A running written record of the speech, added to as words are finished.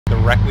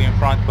directly in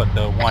front, but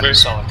the one, the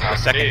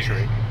second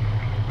tree.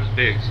 Where's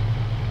Biggs?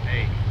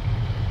 Hey.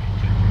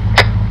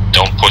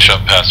 Don't push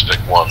up past Vic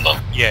 1 though.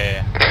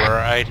 Yeah, we're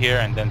right here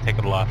and then take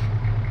a left.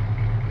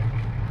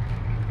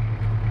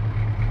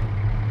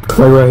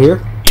 Right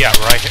here? Yeah,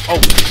 right here.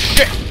 Oh,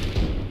 shit!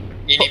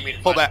 You need me to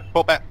pull back,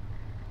 pull back.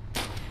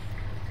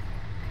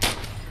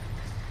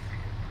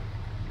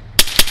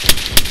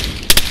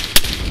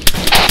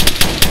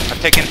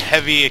 I've taken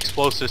heavy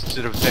explosives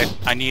to the Vic.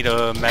 I need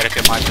a medic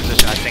in my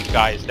position. I think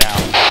Guy is down.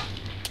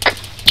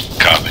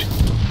 Copy.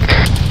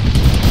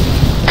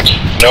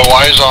 No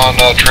eyes on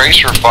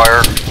tracer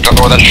fire. Don't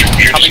know where that shoot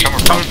is coming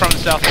from. Coming from the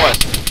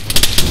southwest.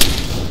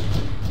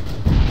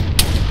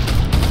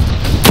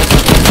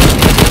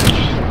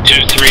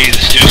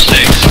 This 2-6.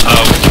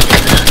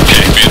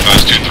 Okay, be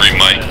advised 2-3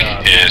 Mike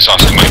is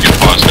Oscar Mike get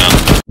paused now.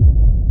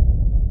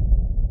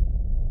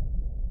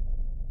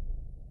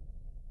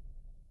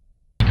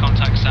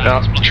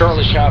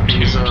 Charlie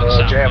copies,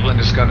 Javelin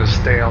is going to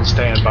stay on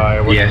standby.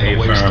 Yeah,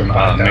 A-firm,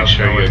 make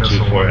sure your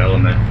 2-4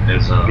 element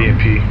is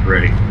BMP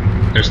ready.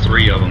 There's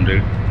 3 of them,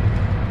 dude.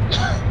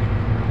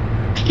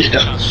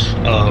 Yeah.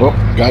 Well,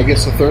 Guy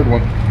gets the third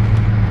one.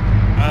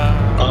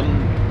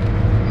 I'm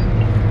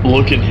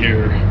looking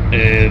here,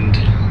 and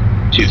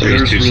 2-3,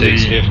 2-6,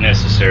 really, if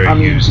necessary,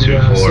 use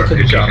 2-4.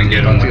 If you can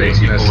get on with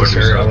AC4, do so.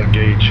 I'll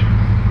engage.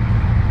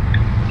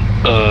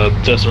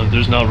 That's right,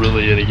 there's not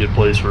really any good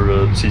place for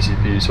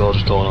CCP, so I'll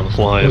just call it on the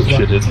fly if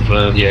shit hits the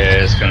fan.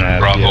 Yeah, it's gonna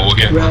happen. Bravo, we'll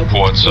get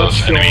reports of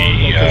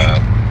enemy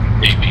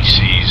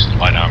APCs,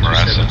 light armor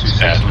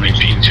assets at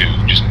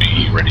B2. Just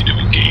be ready to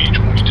engage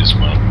when we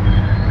dismount.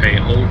 Hey,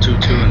 hold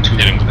 2-2 and 2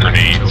 Hitting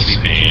grenades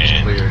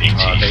and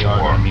they are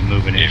going to be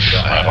moving if I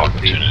have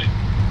opportunity.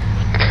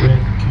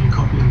 Red, can you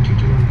copy on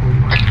 2-2 and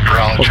 4?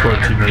 I'll try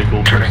to medical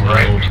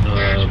personnel.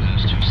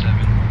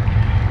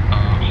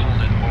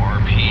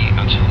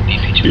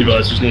 Be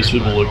advised, there's no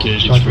suitable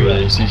locations for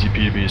a CCP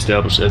to be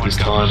established at this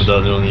time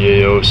without knowing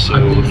the AO, so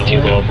we're going to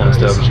hold off on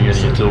establishing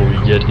any until we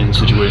get in the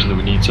situation that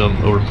we need some.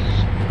 Over.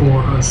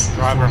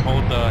 Driver,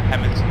 hold the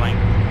Hemmett's length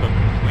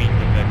between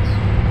the Vics.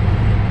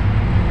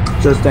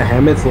 Just a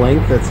Hemmett's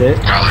length, that's it?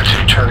 Prowler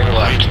 2 turning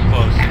left.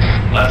 Close.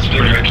 Last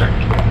Vic right turn.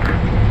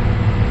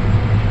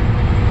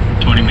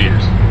 20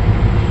 meters.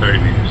 30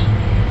 meters.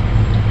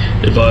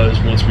 Advise,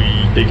 once we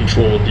take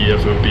control of the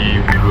FOB,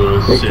 we will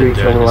sit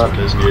down as a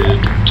designated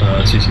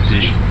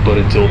CCP, but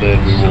until then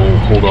we will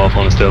hold off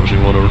on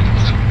establishing one. Over.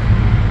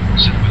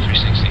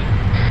 360.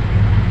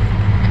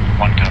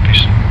 1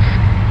 copies.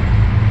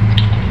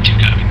 2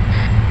 copy.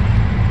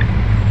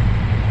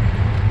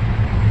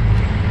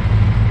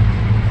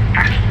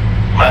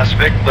 Last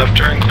Vic, left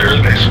turn, clear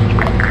the base.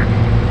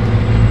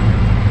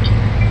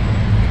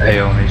 Hey,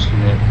 on each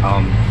unit,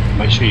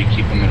 make sure you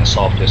keep them in a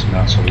soft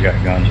dismount so we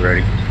got guns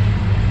ready.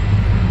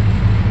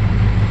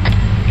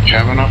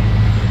 Kavanaugh?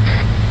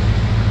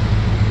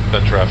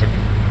 That traffic.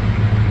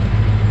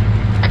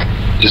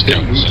 Did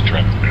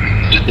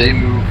they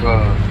move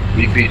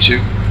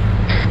BP2?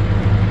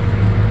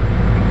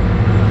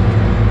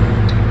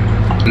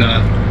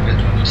 No,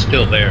 it's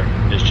still there.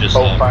 It's just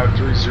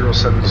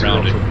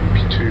 053070 for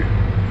BP2.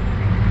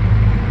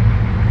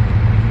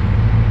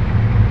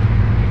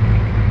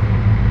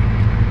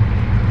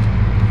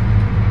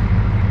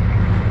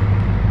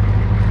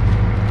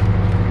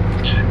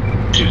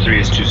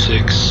 Is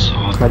 2-6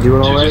 on Am I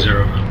doing all right?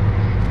 2-0.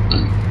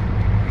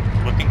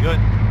 Looking good.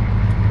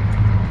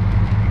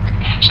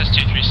 Says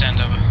 2-3,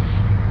 stand over.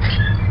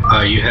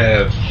 You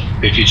have,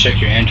 if you check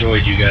your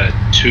Android, you got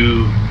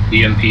 2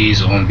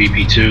 EMPs on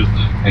BP2,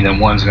 and then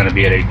one's going to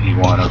be at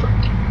AP1. Over.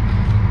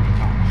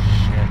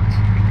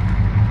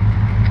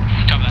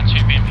 Cover that 2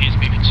 BMPs,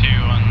 BP2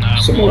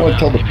 on... Someone want to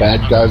tell the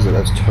bad guys that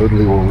that's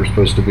totally where we're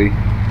supposed to be?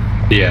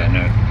 Yeah,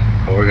 no.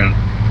 But we're going to...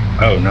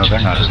 Oh, no, they're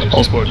not.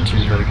 All Spartan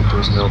 2 medical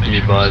personnel, be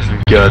advised,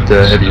 we've got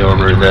heavy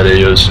armor in that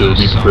AO, so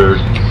be prepared.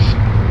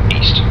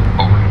 East,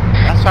 over.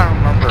 Last I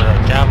remember,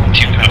 Javelin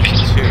 2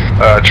 copies.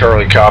 2.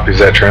 Charlie copies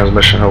that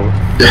transmission, over.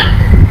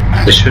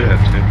 They should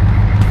have to.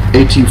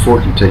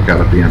 AT4 can take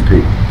out a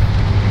BMP.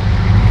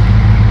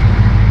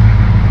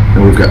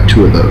 And we've got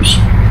 2 of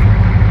those.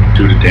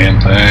 Do the damn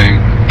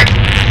thing.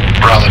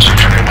 Brothers are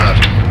turning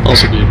left.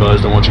 Also be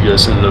advised, I want you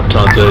guys sending up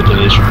contact and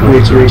issue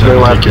reports every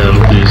time you take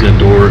casualties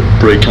and/or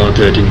break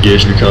contact,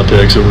 engage new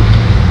contacts. Over.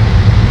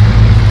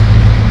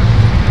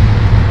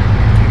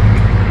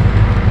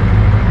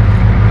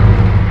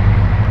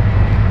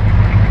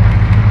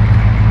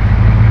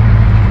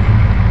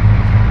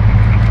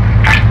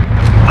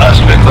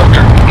 Last Vic, left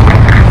turn.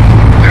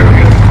 There we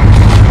go.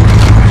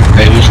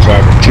 Hey, loose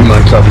driver. 2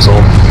 mic copies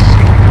all.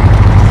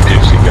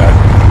 Dipsy guy.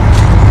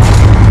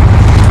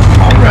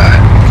 Alright.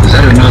 Is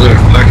that another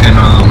fucking,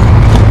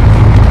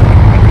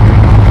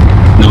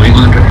 New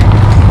Englander?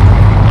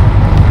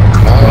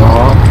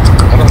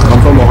 I'm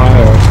from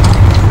Ohio.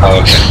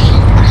 Oh, okay.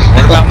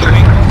 What about New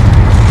England?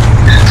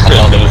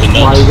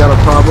 Why, you got a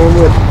problem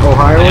with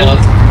Ohio?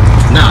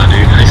 Nah,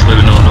 dude, I used to live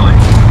in Illinois.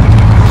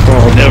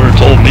 Never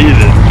told me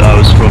that I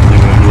was from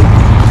New England.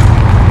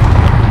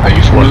 Are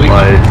you from New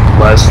My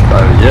last,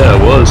 yeah,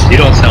 it was. You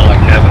don't sound like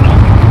Kavanaugh.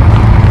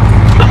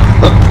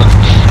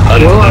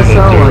 Well, I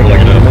sound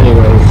like him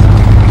anyways.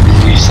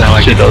 You sound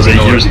like Shit, that was 8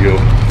 years ago.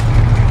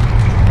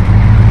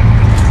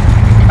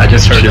 I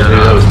just heard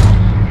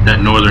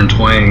that northern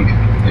twang,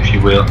 if you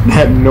will.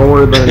 That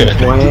northern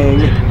twang.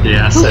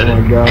 Yeah, I said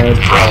Oh my god.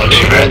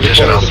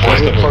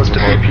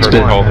 It's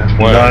been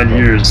 9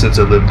 years since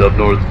I lived up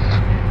north.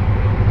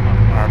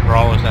 Alright,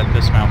 Brawler's at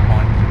dismount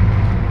point.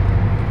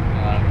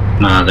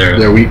 Nah, there.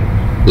 Yeah,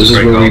 this is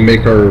where we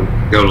make our...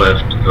 Go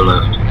left, go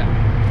left.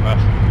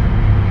 Left.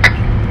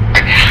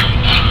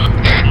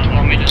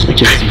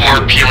 Big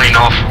 4 peeling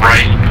off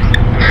right.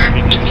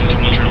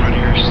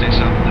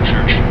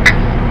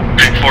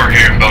 Big 4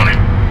 here in Boney.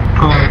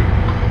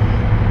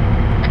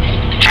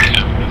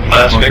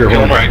 Last big Okay,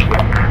 peeling right.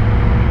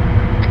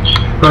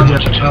 Roger.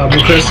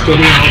 Request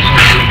getting out.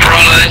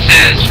 Bravo, this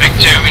is Big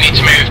 2. We need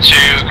to move to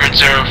grid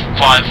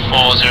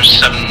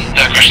 05407,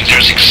 question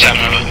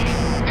 067.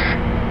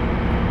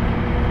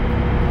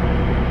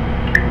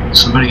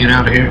 Somebody get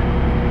out of here.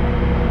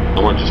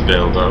 Someone just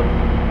bailed out.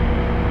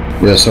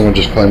 Yeah, someone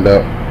just climbed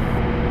out.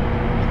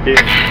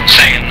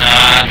 Saying,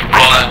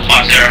 Roller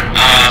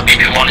 50,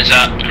 BP1 is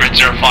at grid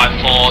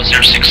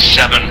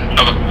 054067,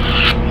 over.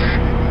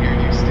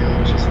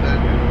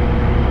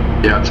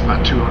 Yeah, it's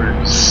about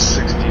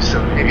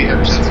 267. Maybe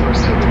ever since we're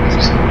still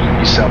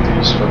east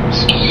southeast from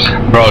us.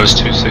 Bro, it's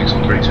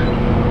 2632.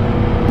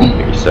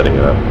 He's setting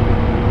it up.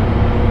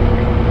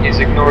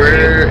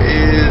 Where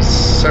is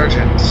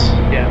Sergeant?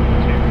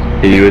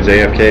 He was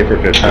AFK for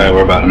 15. Alright,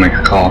 we're about to make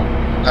a call.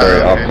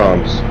 Sorry, off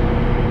comms.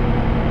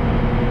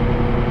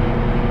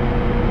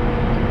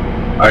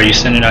 Are you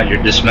sending out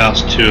your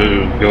dismounts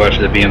to go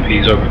after the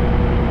BMPs over?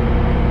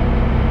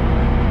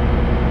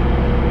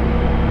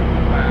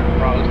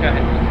 Let's go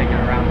ahead and take it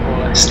around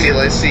for Steel,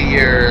 I see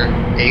your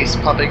ace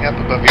popping up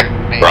above your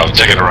main. Bravo,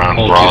 take it around.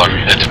 Brawler,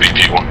 head to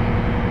BP1.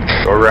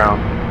 Go around.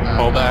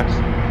 Pull back.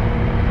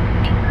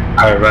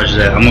 Alright, roger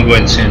that. I'm gonna go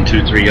ahead and send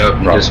 2-3 up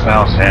and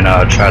dismount and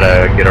try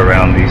to get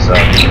around these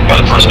By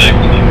the first dig.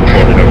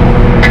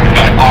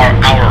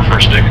 Our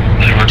first dig.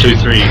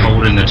 2-3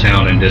 holding the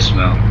town and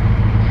dismount.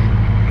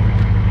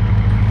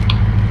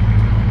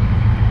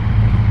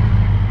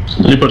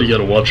 Anybody got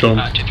a watch on?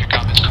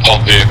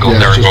 Hold vehicle,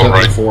 there we just go, up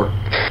right. to 4.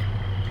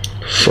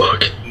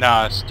 Fuck.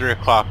 Nah, it's 3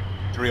 o'clock.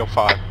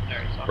 3:05.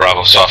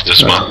 Bravo, soft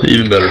dismount.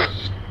 Even better.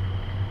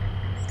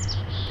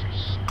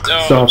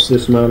 Soft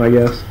dismount, I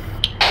guess.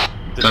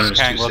 This is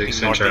Kang looking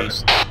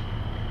northeast.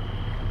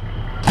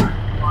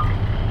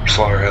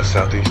 Slaughter has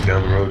southeast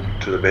down the road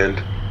to the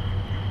bend.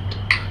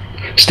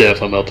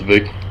 Staff, I'm out the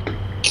Vic.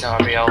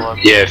 Copy, I'll look.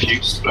 Yeah, if you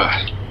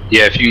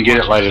can get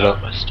it lighted up.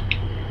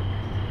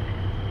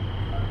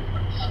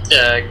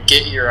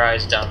 get your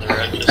eyes down the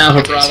road.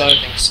 Alpha Bravo.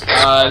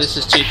 This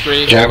is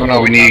 2-3.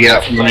 Kavanaugh, we need to get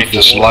out from underneath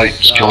this light.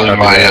 It's killing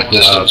my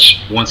distance.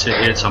 Once it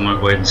hits, I'm going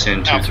to go ahead and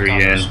send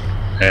 2-3 in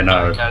and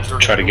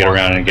try to get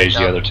around and engage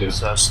the other two.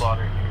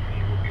 Slaughter,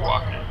 we'll be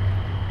walking in.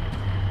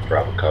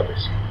 Bravo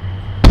copies.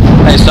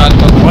 Hey,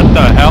 Sergeant. What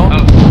the hell?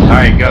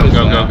 Alright, go.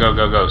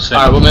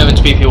 Alright, we're moving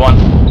to BP1.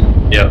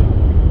 Yep.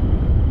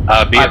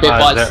 Be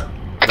advised,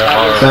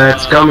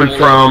 That's coming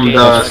from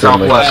the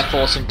southwest. Air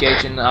Force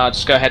engaging.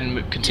 Just go ahead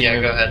and continue.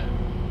 Yeah, go ahead.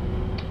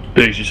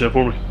 Biggs, you said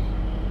for me?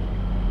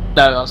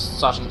 No,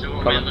 Sergeant. Do you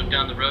want me to move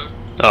down the road?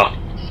 Oh.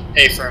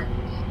 A firm.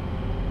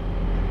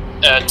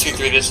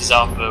 2-3, this is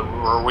Alpha.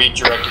 Were we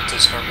directed to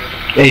start moving?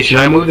 Hey, should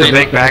I move the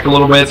Vic back a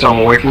little bit so I'm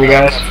away from you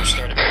guys?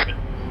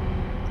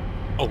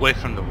 Away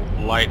from the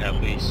light at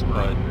least,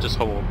 but just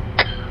hold.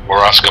 We're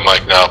Oscar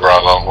Mike now,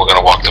 Bravo. We're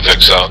gonna walk the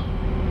Vicks out.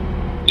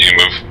 You can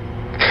move.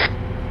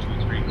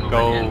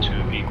 Go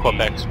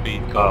Quebec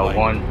speed. Go light.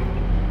 1.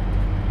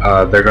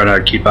 They're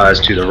gonna keep eyes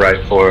to the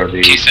right for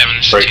the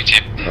T7, break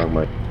Oh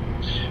my.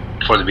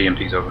 for the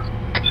BMPs over.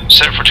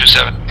 Set for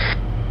 27.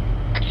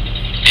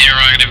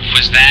 Interrogative,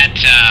 was that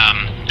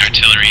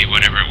artillery,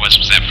 whatever it was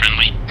that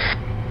friendly?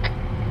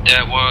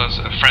 That was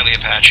a friendly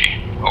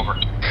Apache. Over.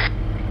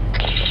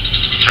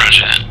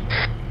 Roger that.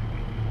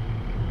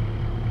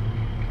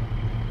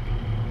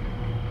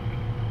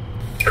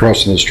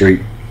 Crossing the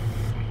street.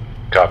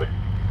 Copy.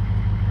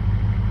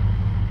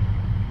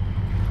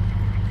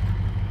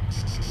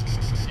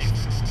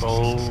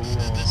 Go.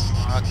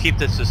 Keep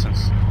this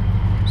distance.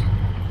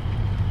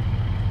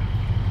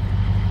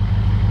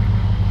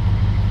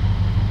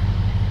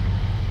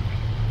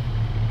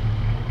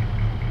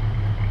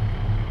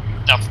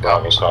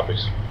 Bravo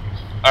copies.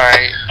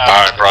 Alright.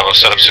 Alright, Bravo,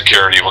 set up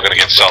security. We're gonna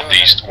get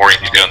southeast.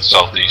 Orient your guns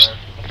southeast.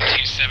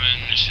 T7,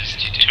 this is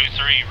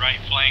T23, right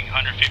flank,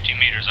 150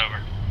 meters over.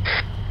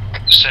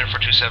 Set for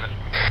 27.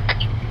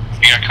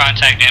 You got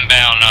contact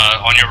inbound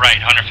on your right,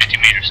 150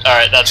 meters.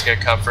 Alright, that's good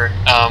cover.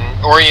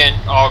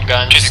 Orient all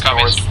guns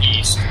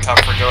northeast.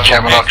 Cover, go ahead.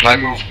 Kavanaugh, can I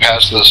move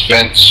past this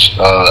fence?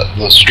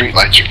 The street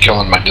lights are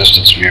killing my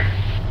distance view.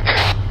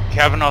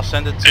 Kavanaugh,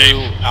 send it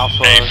to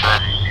Alpha.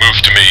 Move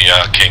to me,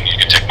 King. You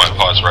can take my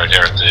pause right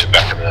here at the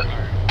back of the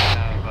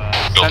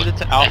Send it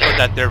to Alpha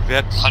that their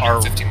Vicks are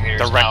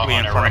directly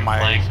in front of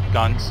my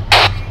guns.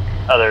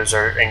 Others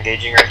are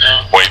engaging right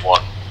now. Wait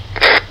one.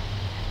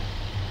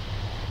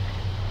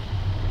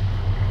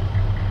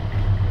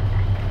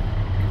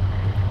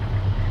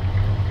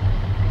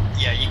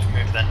 Yeah, you can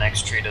move to that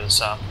next tree to the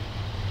south.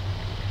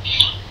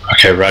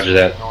 Okay, roger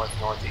that.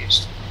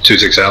 Northeast.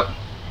 2-6 out.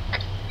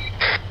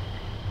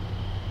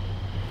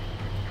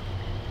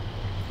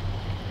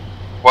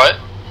 What?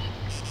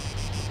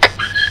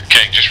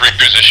 Okay, just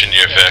reposition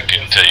your Vic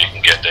until you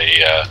can get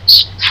a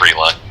free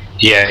line.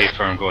 Yeah, hey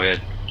firm, go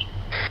ahead.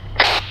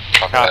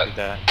 Copy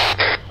that.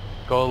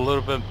 Go a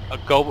little bit.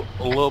 Go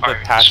a little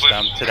bit past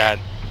them to that.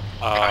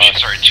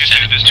 Sorry,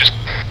 2-2. This just.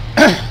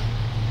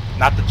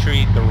 Not the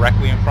tree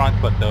directly in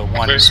front, but the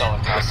one, the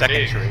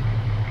second tree.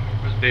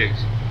 Where's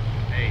Biggs?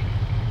 Hey.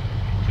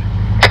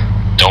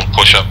 Don't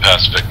push up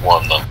past Vic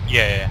 1 though.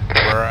 Yeah,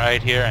 we're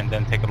right here, and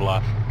then take a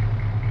left.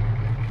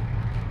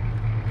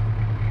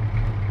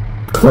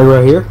 Like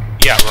right here?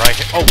 Yeah, right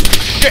here. Oh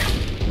shit!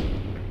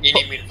 You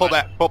need me to pull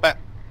back. Pull back.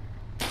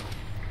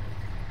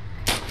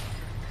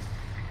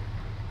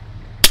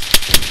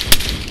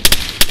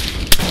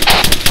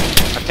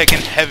 I've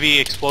taken heavy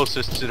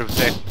explosives to the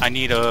Vic. I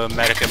need a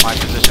medic in my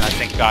position. I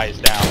think Guy is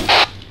down.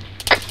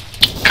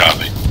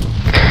 Copy.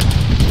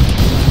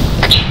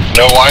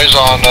 No eyes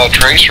on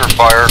tracer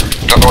fire.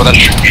 Don't know where that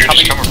shoot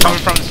is coming from.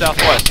 Coming from the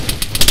southwest.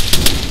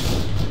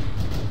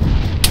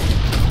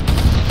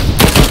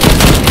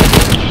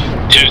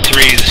 This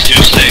is 2-6.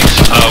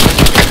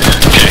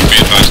 Okay, be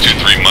advised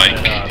 2-3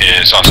 Mike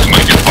is Oscar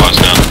Mike, get pause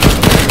now.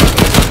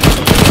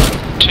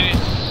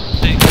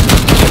 2-6.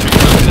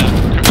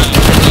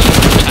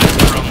 Attack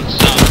from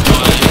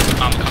southwest.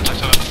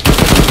 Contact over.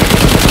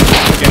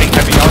 Getting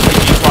heavy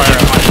RPG fire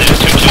at my There's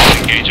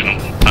 2-2 engaging them.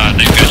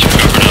 They've got you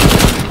covered up.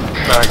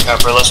 Alright,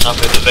 copper, let's not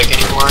move the Vic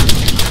anymore.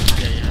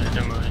 Yeah,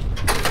 don't worry.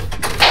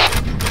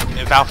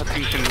 If Alpha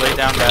Team can lay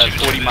down that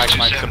 40 mic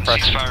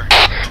suppressor.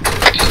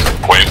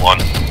 Wait one.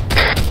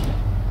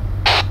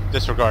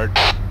 Disregard.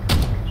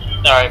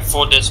 Alright,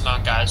 full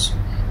dismount, guys.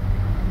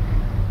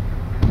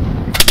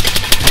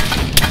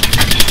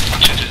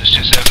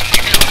 2-7,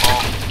 you kill them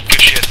all.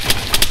 Good shit.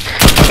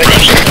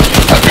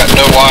 I've got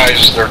no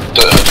eyes. They're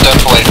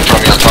definitely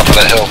from your top of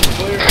that hill.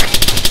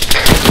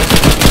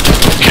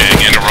 Okay,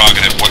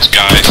 interrogative. What's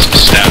Guy's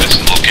status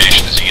and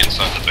location? Is he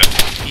inside the Vic?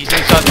 He's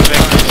inside the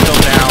Vic, he's still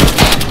down.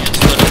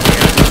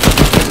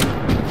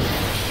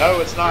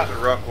 No, it's not. There's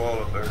a rock wall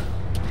up there.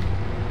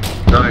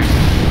 Nice.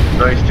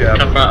 Nice job.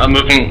 I'm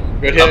moving.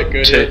 Good hit,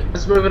 good hit.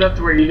 Let's move it up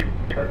to where you.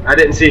 I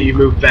didn't see you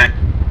move back.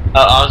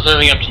 I was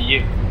moving up to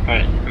you.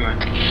 Alright, come on.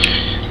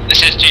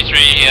 This is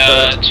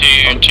 2-3 to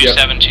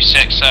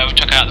 2-7-2-6, so we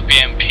took out the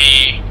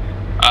BMP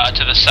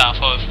to the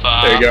south of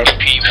there you go.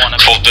 P1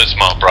 and Full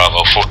dismount,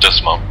 Bravo. Full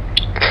dismount.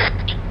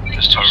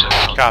 just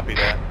 2-7. Copy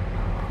that.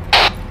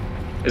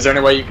 Is there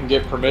any way you can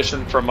get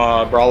permission from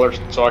Brawler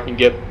so I can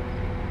get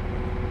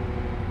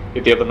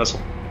the other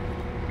missile?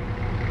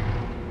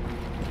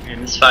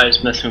 And this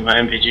fire's messing with my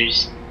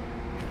MPGs.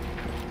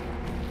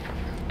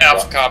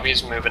 Alpha copy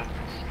is moving.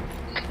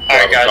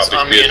 Alright guys,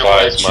 I'm be in a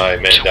advised, wedge.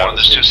 my man down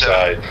the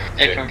inside.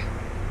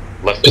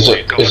 Is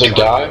it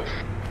Guy?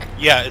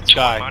 Yeah, it's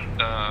Guy.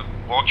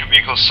 Walk your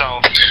vehicle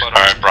south.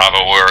 Alright,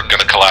 Bravo, we're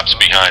gonna collapse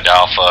behind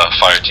Alpha,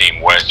 fire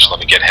team wedge. Let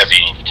me get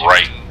heavy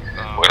right.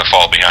 We're gonna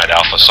fall behind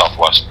Alpha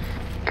southwest.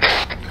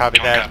 Copy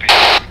that.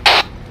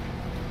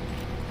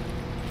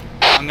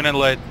 I'm gonna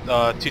let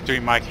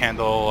 2-3 Mike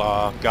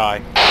handle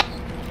Guy.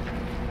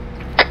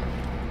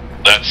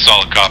 That's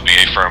solid copy,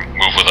 A-firm.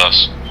 Move with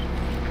us.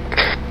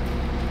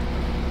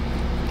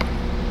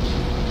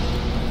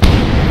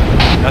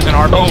 That's an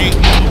RPG.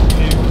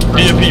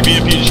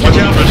 BMP, just watch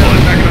out, back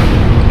it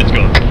up. It's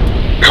gone.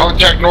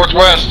 Contact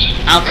northwest.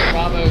 Alpha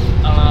Bravo,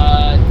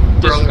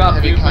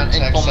 disrupt movement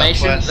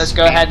information. Let's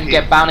go ahead and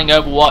get bounding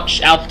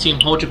overwatch. Alpha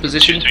team, hold your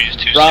position.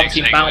 Bravo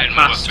team, bound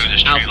past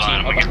Alpha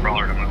team. We get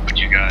Brawler to move with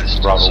you guys.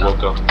 Bravo, we'll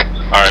go.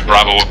 Alright,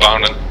 Bravo, we're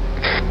bounding.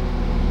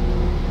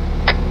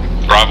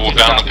 Bravo, we're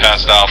bounding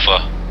past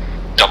Alpha.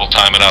 Double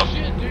time it out.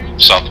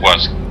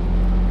 Southwest.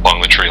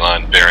 Along the tree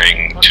line,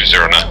 bearing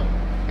 209.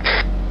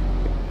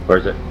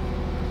 Where's it?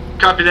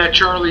 Copy that.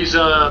 Charlie's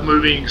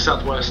moving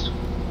southwest.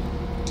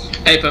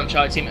 Hey, firm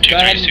Charlie team. Go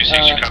ahead and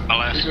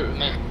regroup with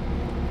me.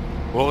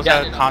 What was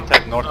that?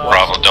 Contact northwest.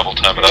 Bravo, double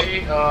time it up.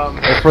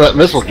 That's where that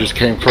missile just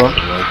came from.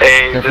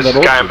 Hey, this is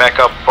Guy back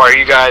up. Are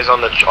you guys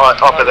on the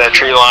up of that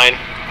tree line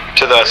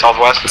to the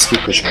southwest? Let's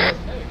keep pushing it.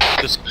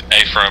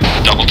 A-firm,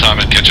 double time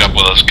it, catch up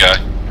with us, Guy.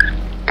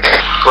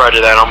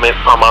 Roger that, I'm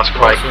Oscar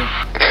Mike.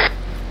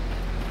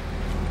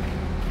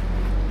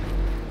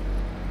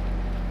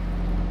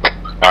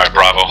 Alright,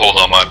 Bravo, hold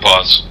on my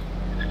pause.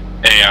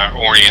 AR,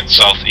 orient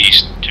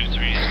southeast.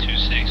 2-3 is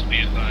 2-6, be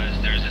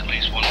advised, there's at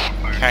least one more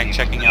fire. Tank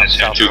checking out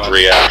southwest.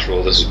 2-3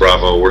 actual, this is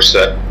Bravo, we're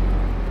set.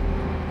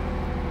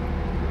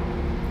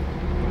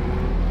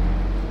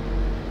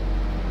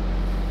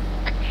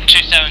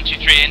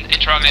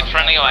 Interrogate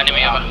friendly or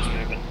enemy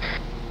over.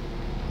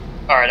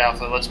 Alright,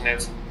 Alpha, let's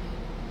move.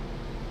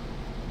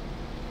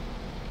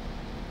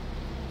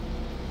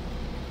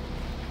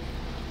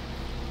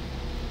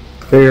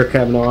 There,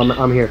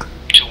 Kavanaugh. I'm here.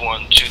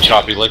 2-1-2-2.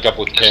 Copy, link up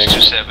with King.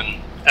 2-7.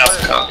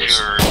 Alpha.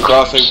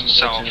 Crossing.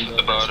 South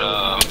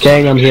about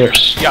Gang, I'm here.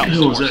 Yeah,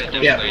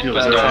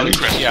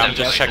 Yeah, I'm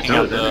just checking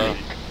out the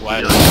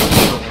west.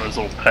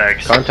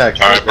 Contact.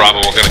 Alright, Bravo,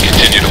 we're going to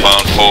continue to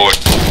bound forward.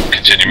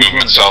 Continue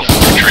movement south of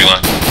the tree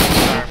line.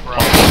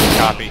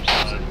 Copy.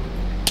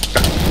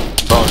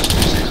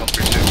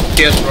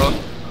 Yes, bro.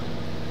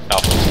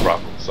 Alpha,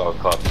 Bravo, solid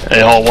club.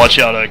 Hey, Hall, watch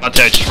out.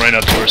 Contact just ran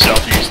up to our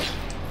southeast.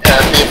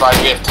 be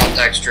advised, we have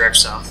contacts direct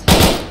south.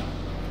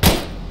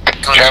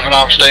 Kevin,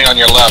 I'm staying on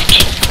your left.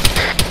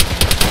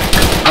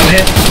 I'm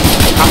hit.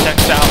 Contact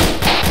south.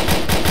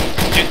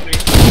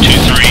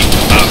 2-3.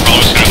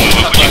 Brawler's gonna move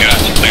up when you guys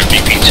clear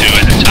BP2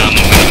 at the time.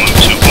 I'm gonna move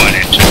 2-1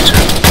 and 2-2.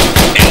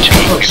 Into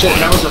Oh shit,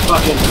 that was a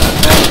fucking...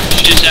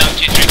 Just out,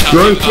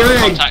 2-3,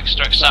 contacts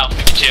direct south,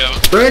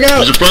 BP2. Bring it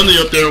out! There's a friendly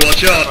up there,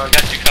 watch out. I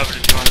got you covered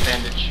if you want a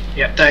bandage.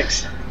 Yeah,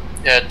 thanks.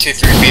 Yeah,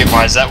 2-3, be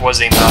advised, that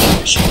was a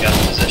machine gun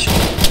position.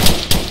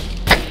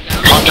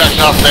 Contact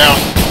southbound.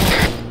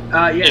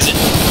 Yeah. Is it?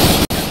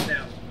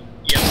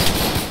 Yes.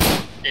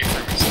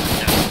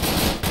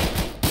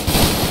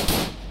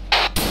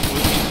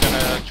 Lucy's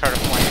gonna try to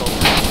flank over.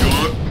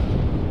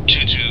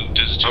 2-2,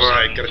 does 2-7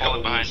 Alright, got a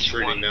falling couple behind of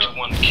shooting 2-1, now.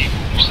 2-1, keep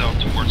yourself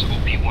towards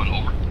OP1,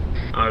 over.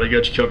 Alright, I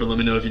got you covered. Let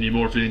me know if you need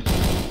morphine.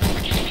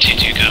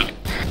 2-2, copy.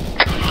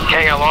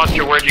 Hang on, lost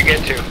you, where'd you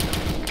get to?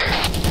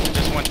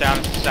 Just went down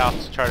to the south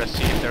to try to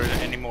see if there was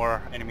any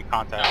more enemy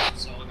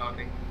contact.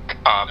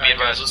 Be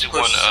advised,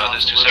 2-1,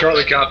 this 2-7.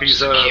 Charlie copies,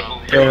 there you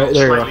go.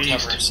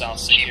 Cover south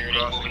security.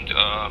 Moving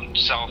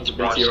south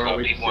towards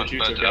BTR, OP1,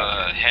 but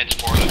heads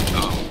for the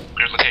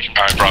grid location.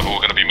 Alright, Bravo, we're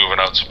going to be moving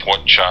out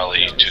support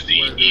Charlie to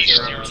the east.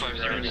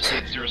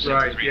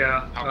 Right,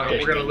 yeah.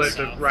 We're gonna let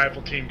the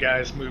rifle team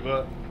guys move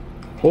up.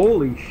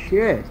 Holy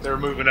shit. They're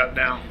moving up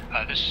now.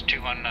 This is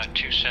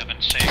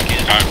 2-1-2-7, say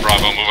again. Alright,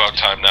 Bravo, move out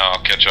time now.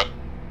 I'll catch up.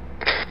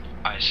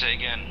 I say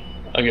again.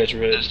 I got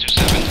your head. This is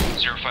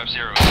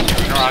 2-7-0-5-0.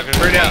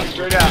 Straight out,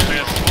 straight out.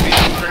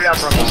 Straight out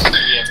from us.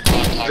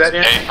 Is that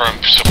it? Hey,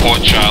 from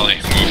support Charlie,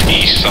 move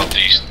east,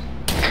 southeast.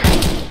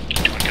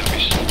 2-1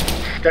 copies.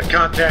 Got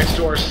contacts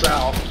to our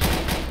south.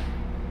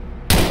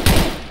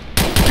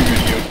 You're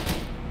good to go.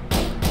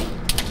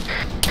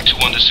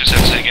 2-1, this is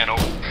 2-7, say again,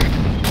 over.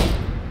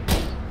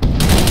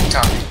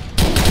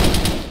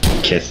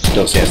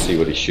 Still can't see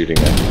what he's shooting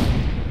at.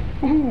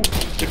 Woohoo!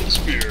 Tip of the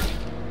spear.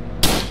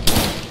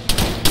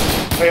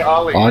 Hey,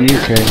 Ollie. On you,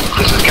 King.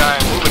 This is Guy,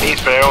 I'm moving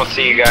east, but I don't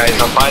see you guys.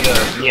 I'm by the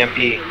EMP.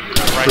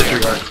 Right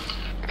there.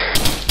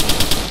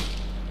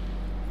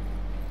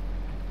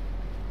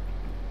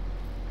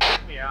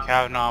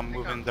 Kavanaugh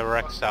moving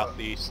direct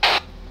southeast.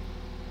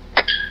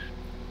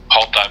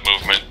 Halt that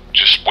movement.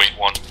 Just wait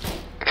one.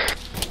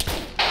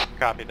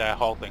 Copy that,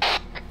 halting.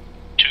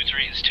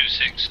 2-3 is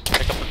 2-6.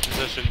 Pick up a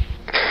position.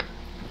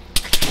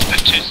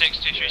 2-6,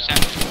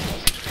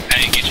 2-3-7.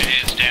 Hey, get your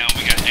heads down.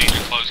 We got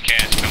danger close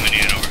cast coming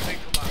in, over.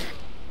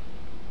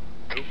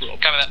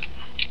 Copy that.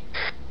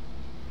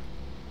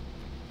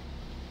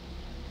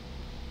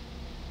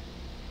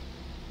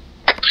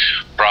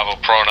 Bravo,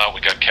 prone out.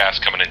 We got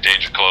cast coming in.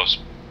 Danger close.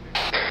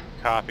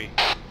 Copy.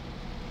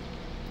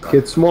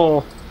 Get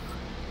small.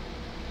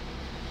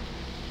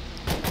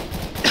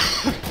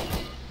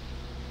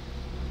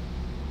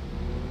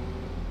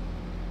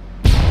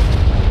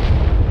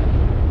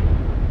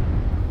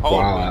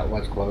 Wow, that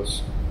was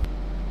close.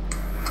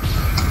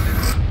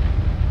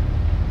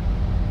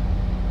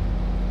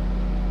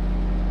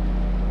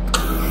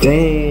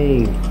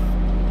 Dang.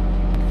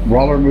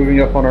 Brawler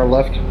moving up on our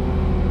left.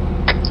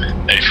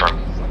 A firm.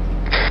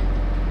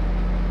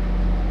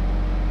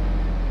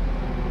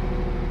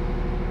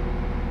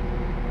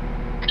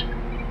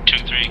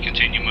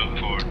 Continue moving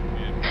forward.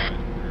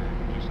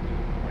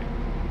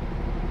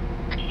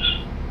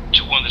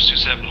 2-1, this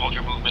 2-7, hold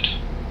your movement.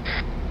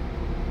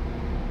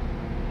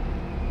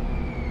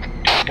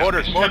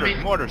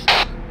 Mortars.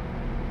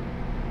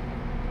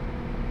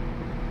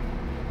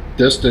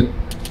 Distant.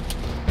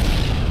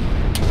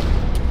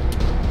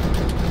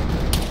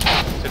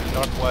 To the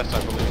northwest, I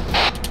believe.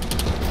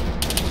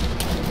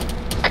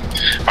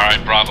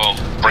 Alright, Bravo.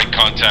 Break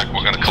contact.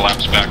 We're going to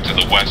collapse back to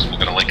the west. We're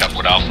going to link up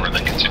with Alpha and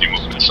then continue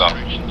moving south.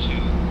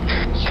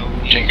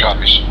 King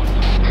copies.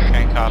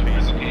 King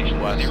copies.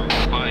 West.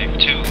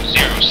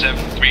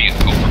 52073,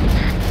 over.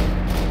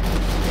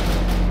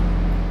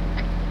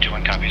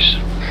 2-1 copies.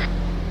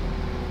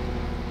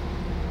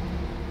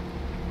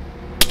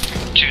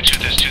 2-2,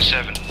 there's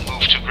 2-7.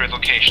 Move to grid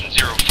location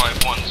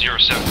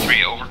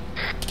 051073, over.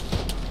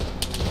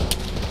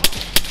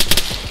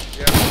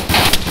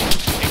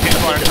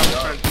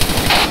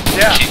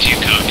 Yeah. T2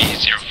 copy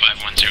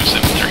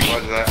 051073.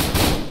 What's that?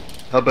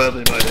 How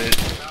badly am I hit?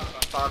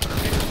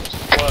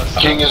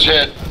 King is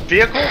hit.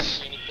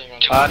 Vehicles?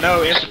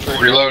 No, infantry.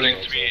 Reloading.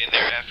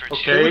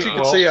 Okay, What you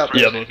can see out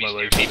there. Yeah, both my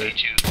legs are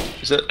hit.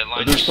 Is that?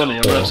 There's plenty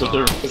of rats up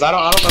there. Because I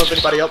don't know if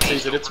anybody else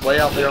sees it. It's way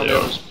out there on the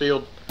other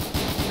field.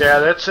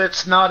 Yeah,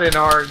 it's not in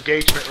our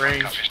engagement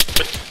range.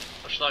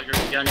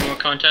 Got any more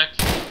contacts?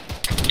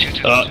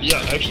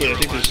 Yeah, actually, I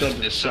think there's some to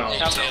the south.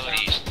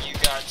 You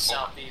got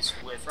southeast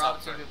with Bravo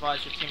team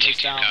advise your team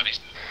is down.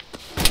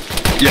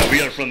 Yeah, we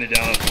got a friendly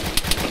down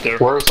up there.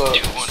 Where's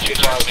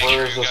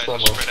where is this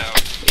demo?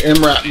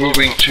 MRAP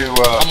Moving to,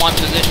 I'm on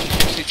position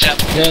 67.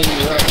 Gang,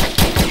 you're up.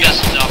 Yes,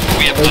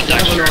 we have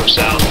contacts from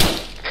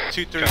south.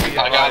 230.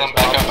 I got him,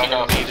 back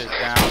up. Lead is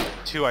down.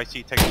 2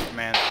 IC taking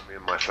command. Me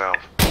and myself.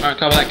 Alright,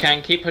 cover that,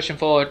 Kang. Keep pushing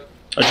forward.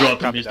 I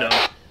dropped him, he's down.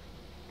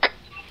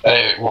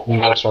 hey,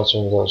 next one's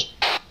in those.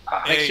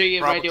 Make sure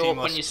you Bravo radio team, up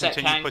when let's you set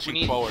continue Kang. We pushing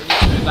need to forward.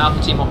 move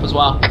Alpha team up as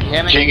well. You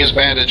hear me? King is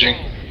bandaging.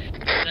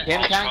 You hear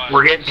me, Kang?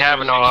 We're getting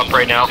Kavanaugh up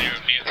right now. Kang,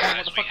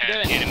 what the fuck you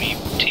doing? Enemy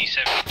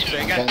T-72.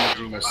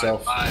 Bandaging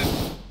myself.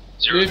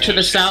 Move to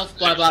the south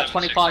by about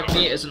 25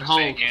 meters and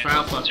hold for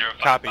Alpha.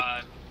 Copy.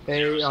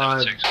 Hey,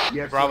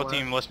 yeah, Bravo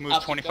team, let's move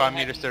 25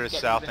 meters to the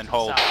south and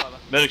hold.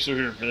 Medics are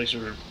here, medics are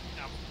here.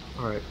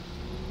 Alright.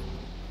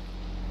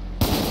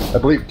 I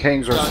believe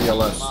Kang's our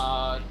CLS.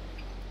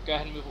 Go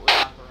ahead and move it with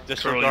Alpha.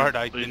 Disregard,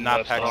 I did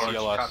not pack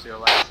CLS. Copy your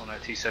last on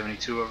that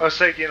T-72. I was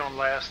taking on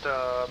last,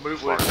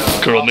 move with,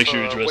 Carl, make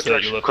sure you address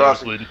that, your left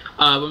arm's bleeding.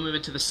 We're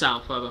moving to the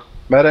south, over.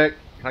 Medic,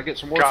 can I get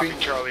some Copy, morphine?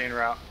 Charlie en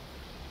route.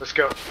 Let's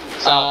go.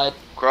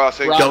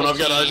 Crossing. Don't, I've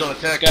got eyes on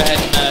attack. Go ahead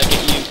and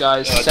get you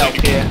guys set up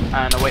here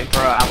and wait for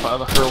Alpha,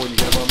 over. Carl, when you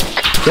get a moment.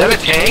 Is that a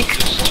tank?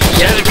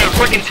 Yeah, they've got a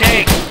freaking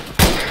tank.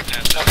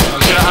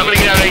 I'm gonna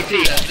get out AT. We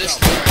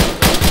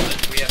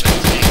have a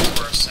tank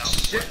for our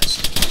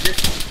southwest.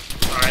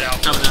 Alright,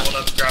 Alpha, hold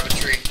up, grab a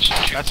tree.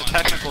 That's a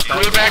technical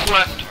Move thing. back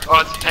left.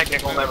 Oh, it's a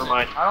technical, never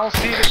mind. I don't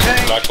see the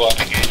tank. Back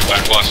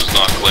left is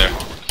not clear.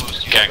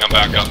 Gang, I'm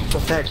back up. It's a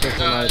technical,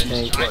 not a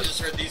tank. I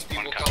just heard these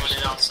people coming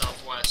in out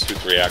southwest.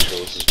 2-3 actual,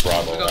 this is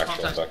Bravo,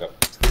 actual, I'm back up.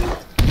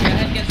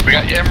 We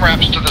got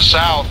MRAPs to the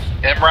south.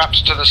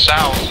 MRAPs to the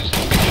south.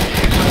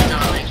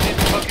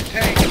 Fucking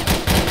tank.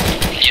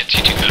 Yeah,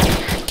 T2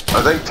 good. I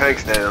think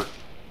tank's down.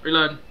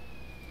 Reload.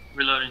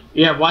 Reloading.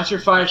 Yeah, watch your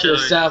fire to the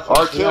south. We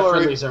got Artillery.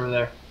 friendlies over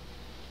there.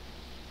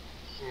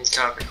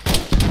 Copy.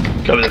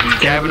 Cover that.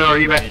 Kavanaugh, are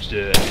you back?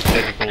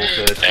 Technical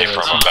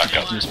I'm back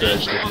up.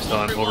 dispatch at this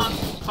time, over.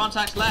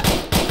 Contact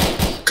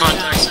left.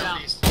 Contact Down,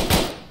 southeast.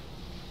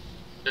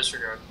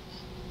 Disregard.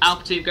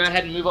 Alpha team, go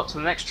ahead and move up to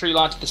the next tree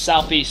line to the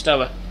southeast,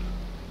 over.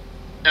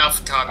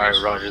 Alpha copy.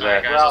 Alright, roger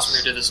that. Guys, let's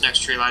move to this next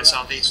tree line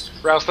southeast.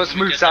 Rouse, let's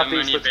move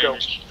southeast, let's go.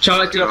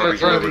 Charlie, Get up in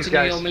front of these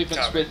continue guys. your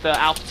movements with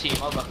Alpha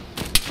team, over.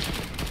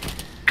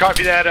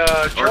 Copy that,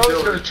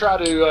 Charlie's gonna try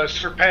to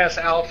surpass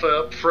Alpha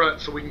up front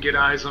so we can get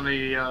eyes on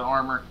the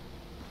armor.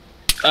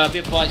 Be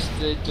advised,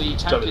 the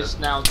tank is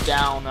now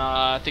down.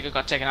 I think it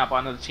got taken out by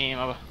another team,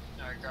 over.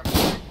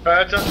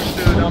 That's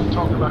understood, I'm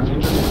talking about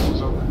future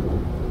vehicles, over.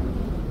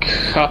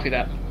 Copy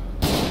that.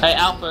 Hey,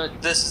 Alpha.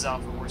 This is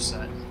Alpha, we're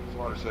set.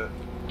 Water set.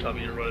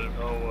 Copy, you're right.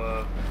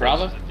 Oh,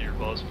 Bravo? Your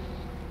boss.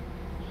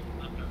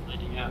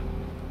 Leading out.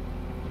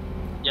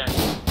 Yeah.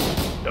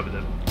 Copy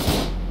that.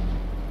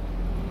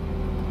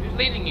 Who's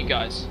leading you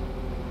guys?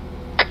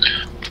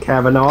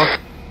 Kavanaugh.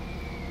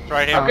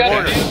 Right here.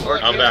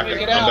 I'm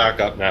back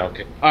up now.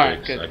 Okay.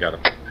 Alright, good. I got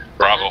him.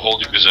 Bravo,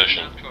 hold your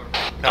position.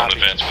 Don't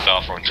advance with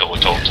Alpha until we're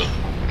told to.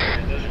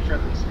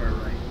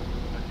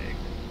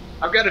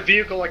 I've got a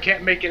vehicle, I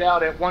can't make it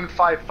out at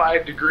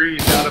 155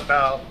 degrees out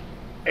about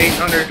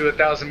 800 to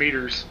 1,000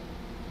 meters.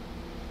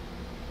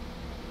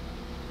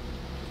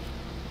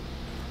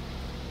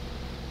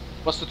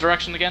 What's the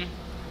direction again,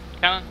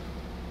 Cannon?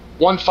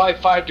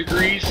 155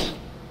 degrees.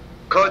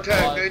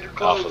 Contact, danger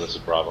close. Alpha, this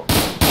is Bravo.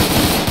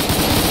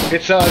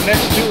 It's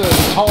next to a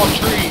tall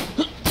tree.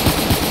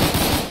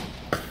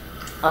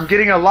 I'm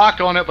getting a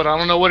lock on it, but I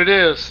don't know what it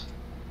is.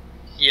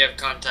 You have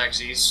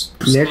contacts east.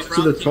 Next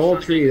to the tall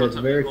tree, that's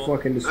very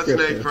fucking That's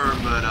descriptive. an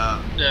firm, but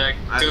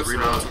Go for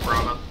Alpha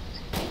Bravo.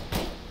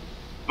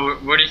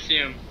 Where do you see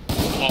him?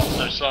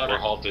 We're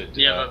halted.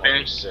 Do you have a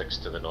bearing? 6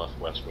 to the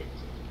northwest.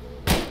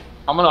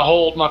 I'm gonna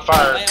hold my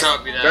fire.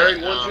 Copy that.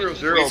 Bearing 100,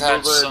 We've had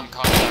moving some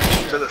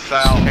contact to the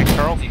south. Hey,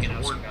 Carl. You can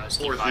have some guys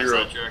keep 4-0. eyes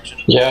that direction.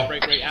 Yeah.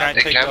 Break Can I out.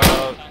 take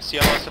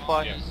CLS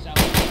supply?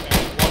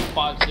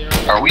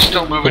 150. Are we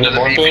still moving to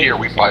the VP or are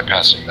we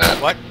bypassing that?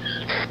 What?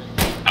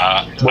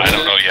 I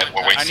don't know yet.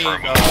 We're I waiting for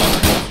need, him.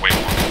 Wait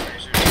one.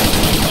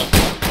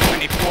 I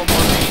need 4 more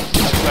beans.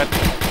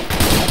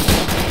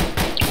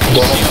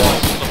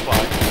 CLS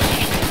supply.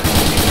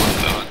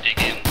 Dig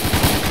in.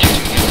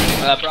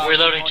 We're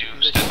loading to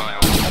stand by.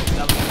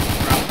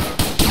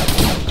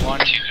 1,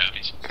 2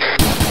 copies.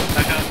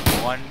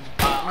 1,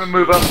 I'm gonna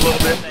move up a little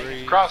bit.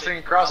 3,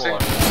 Crossing. 4. Alright,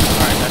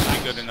 that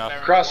should be good enough.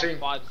 Crossing.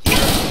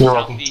 You're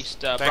welcome. Southeast,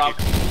 Thank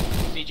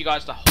Bravo. Need you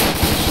guys to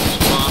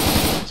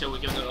hold until we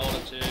give them an order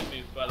to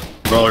move further.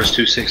 Brawlers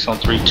 2-6 on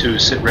 3-2,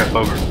 sit rep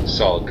over.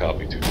 Solid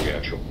copy, 2-3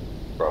 actual.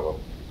 Bravo.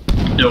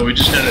 Yo, we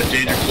just had a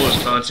danger close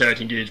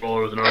contact engage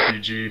Brawler with an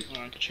RPG.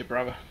 Alright, good shit,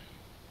 Bravo.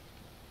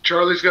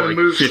 Charlie's gonna Like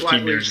move 15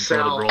 slightly meters in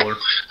front of the south. Brawler.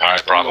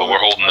 Alright, Bravo, we're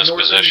holding this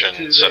Northeast position,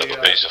 to set up the,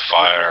 a base of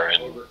fire,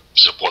 and over.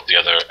 support the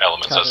other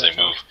elements as they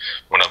move.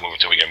 We're not moving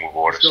until we get move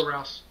orders. Let's go,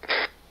 Rouse.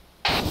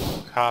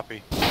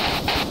 Copy.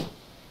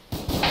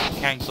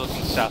 Kang's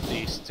looking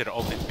southeast to the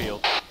open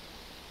field.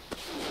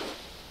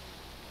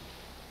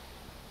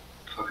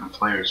 Fucking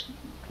players.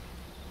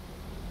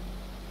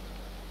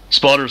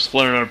 Spotters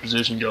flaring our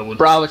position, Goblin.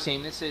 Bravo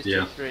team, this is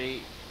Yeah.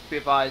 2-3. Be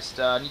advised,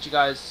 need you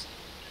guys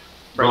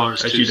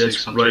Brawlers Actually, 2-6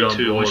 that's on right on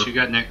 3-2. Once board. you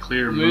got net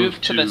clear, move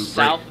to the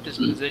south of this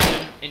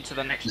position into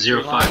the next tree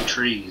line. 05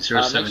 tree,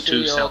 072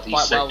 you're southeast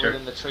quite well sector.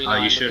 within the tree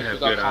line You should because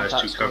have we've got good eyes to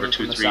contacts cover coming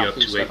from the 2-3 up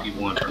to southeast.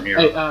 AP1 from here.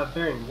 Hey,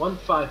 bearing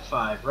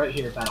 155, right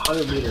here, about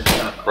 100 meters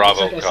up.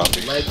 Bravo, Looks like I see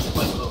copy. legs of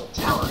like a little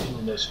tower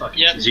in those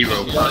fucking trees.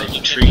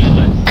 05 tree,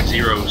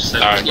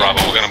 07. Alright,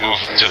 Bravo, we're gonna move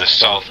to the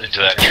south into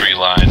that tree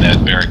line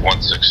at bearing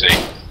 168.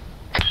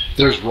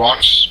 There's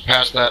rocks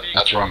past that.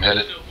 That's where I'm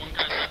headed.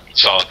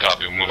 Solid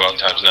copy. We'll move out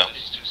times now.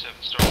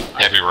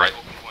 Heavy right.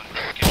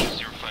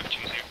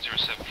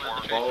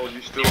 Oh,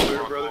 you still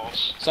there, brother?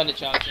 Send it,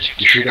 Charlie.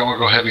 You sure you don't want to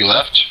go heavy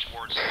left?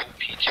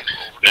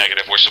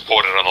 Negative. We're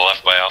supported on the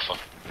left by Alpha.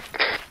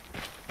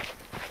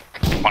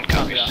 One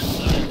copy. 2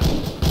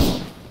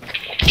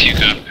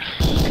 copy.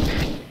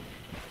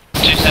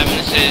 2-7,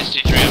 this is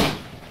 2-3 over.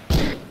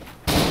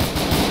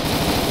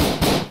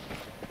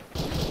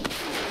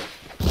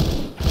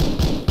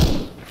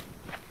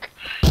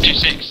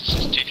 2-6, this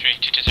is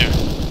 2-3,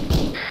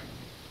 2-0.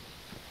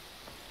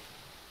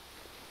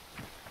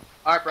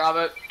 Alright,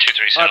 Bravo.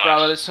 2-3, Alright,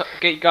 Bravo, let's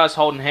get you guys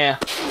holding here.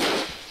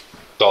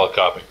 Solid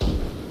copy.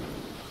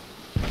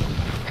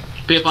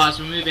 Be advised,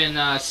 we're moving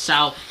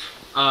south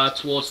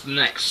towards the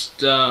next,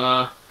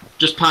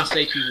 just past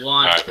AP1.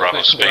 Alright,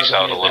 Bravo, space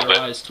out a little bit.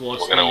 We're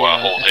gonna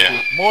hold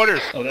here.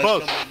 Mortars, Oh, that's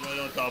close. coming right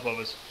on top of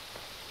us.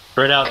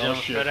 Spread out, Oh, Jim.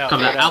 shit. Spread out. Come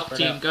spread on, out, Alpha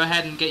spread team, out. go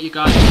ahead and get you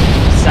guys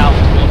south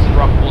towards the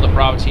rock wall the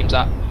Bravo team's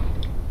at.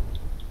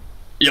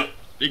 Yep,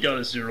 they got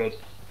us zeroed.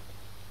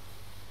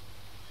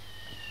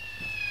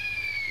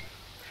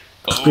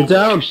 Get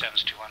down.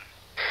 2-7's 2-1.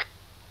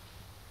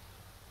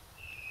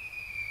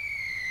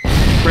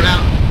 Spread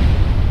out.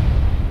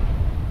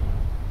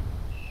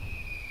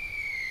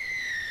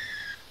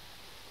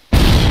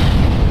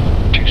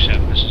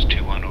 This is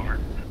 2-1 over.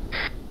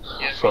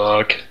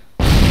 Fuck.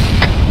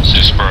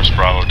 Disperse,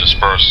 Bravo,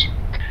 disperse.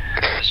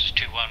 This is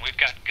 2-1. We've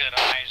got good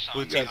eyes on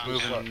Blue team's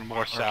moving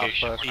more south.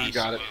 East.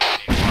 Got it.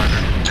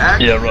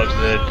 Yeah, roger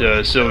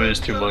that. So is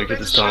 2 Mike at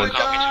this time.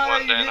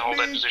 Copy 2-1, then hold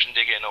that position,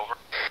 dig in, over.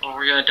 Oh,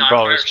 we're gonna die.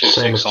 Brawlers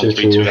 2-6 on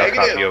 3-2.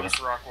 Copy over.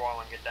 Rock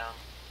wall and get down.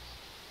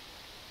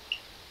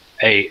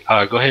 Hey,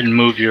 go ahead and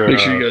move your Make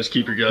sure you guys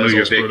keep your guys move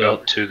your all spread Vic out.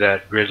 up to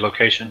that grid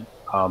location.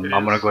 I'm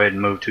gonna go ahead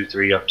and move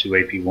 2-3 up to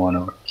AP1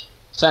 over.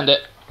 Send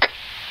it.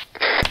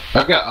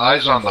 I've got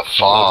eyes on the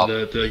fob,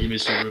 That, give me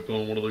some rip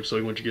on what it looks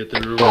like once you get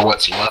there. or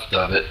what's left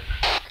of it.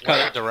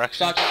 Cut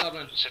direction. Sergeant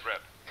Dublin. Sit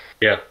rep.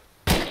 Yeah.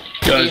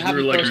 Guys,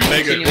 we're like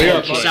mega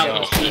south close.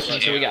 of this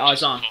position so we get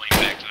eyes on.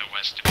 Back to the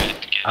west a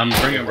bit to get I'm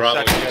bringing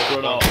Bravo.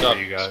 Second, Up,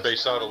 you guys.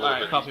 Space out a little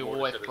Alright, bit. copy, we'll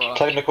wait for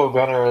Technical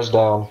gunner is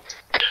down.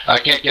 I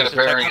can't get a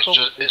bearing.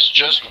 It's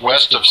just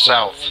west of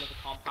south.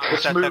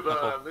 What's that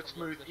technical? Let's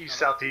move east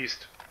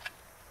southeast.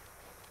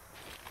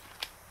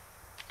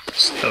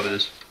 Cover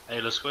this. Hey,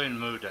 let's go ahead and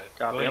move that.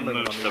 Copy, Go ahead I'm and moving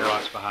move on to the the right.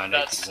 rocks behind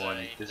That's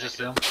AP1. Is this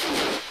them?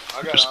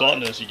 They're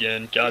spotting us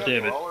again. God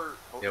damn it.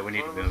 Yeah, we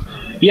need to move.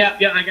 Yeah,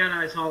 I got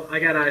eyes, Hall. I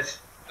got eyes.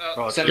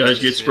 Guys,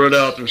 get spread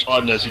out. They're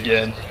spotting us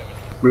again.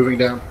 Moving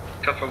down.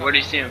 Copper, where do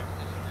you see him?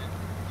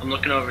 I'm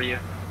looking over you.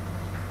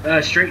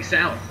 Straight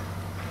south.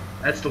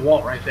 That's the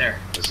wall right there.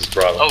 This is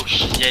Bravo. Oh,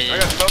 shit, yeah. I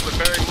got something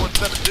bearing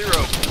 170.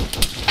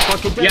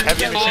 Fuck, get down. Heavy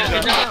Get machine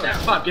gun. down.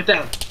 Fuck, get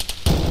down.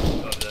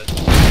 Cover that.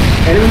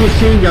 Enemy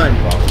machine gun.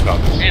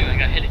 Damn, I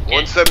got hit again.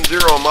 170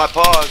 on my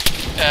pause.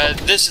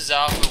 This is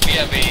Alpha. We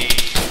have a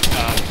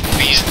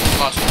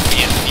possible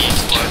BSD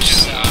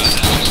explosion.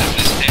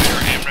 This is David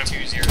or AMRA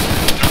 2-0.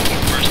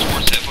 First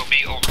towards FOB,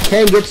 over.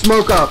 Kane, get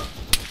smoke up.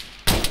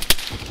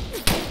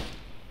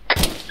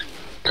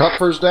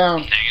 Cupford's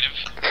down. Negative.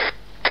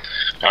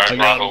 Alright,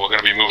 Bravo, we're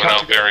gonna be moving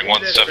out bearing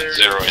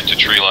 170 into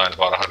tree line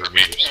about 100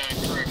 meters.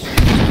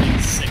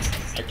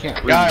 I can't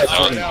read. Guys,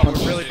 Alright. we're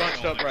really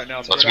bunched up right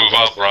now. Let's move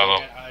out,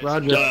 Bravo.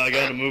 Roger. I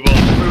gotta move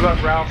on. Move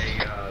up, Ralph.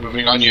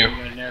 Moving on you.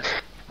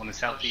 On the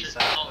southeast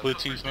side. Blue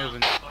team's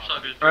moving.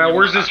 Alright,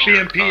 where's this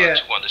BMP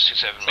at? 1 to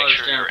 7, make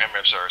sure your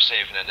MREPs are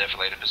safe in a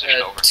defilated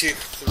position, over.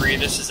 2-3,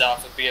 this is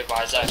Alpha, be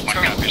advised. One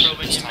copy.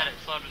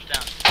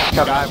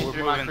 Guy, we're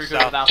moving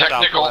south,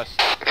 Technical.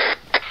 southwest.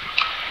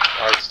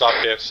 Alright, stop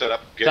there, set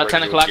up, Is that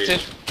technical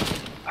active?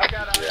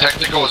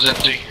 Technical is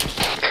empty.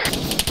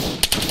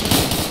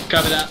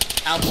 Cover that.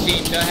 Alpha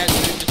team, go ahead and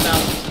move to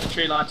south into the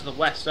tree line to the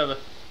west, over.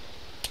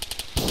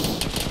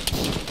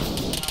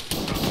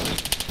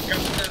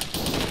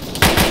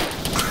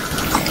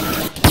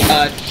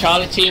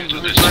 Charlie team,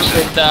 with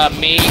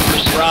me,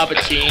 Bravo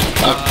team.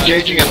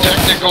 Gauging a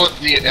technical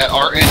at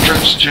our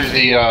entrance to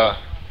the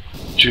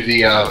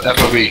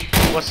FOB.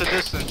 What's the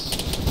distance?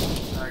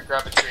 Alright,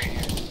 grab a tree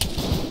here.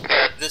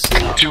 This is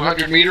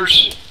 200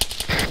 meters.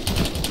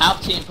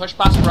 Alpha team, push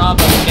past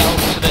Bravo and get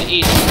over to the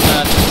east, to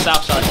the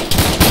south side.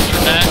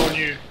 On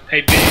you.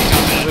 Hey, B.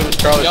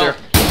 Charlie's here.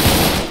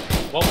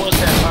 What was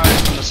that fire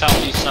from the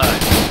southeast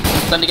side?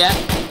 Send again?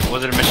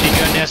 Was it a machine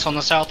gun nest on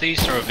the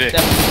southeast or a Vic?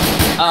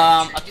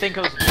 I think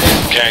it was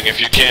Kang, if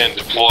you can,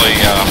 deploy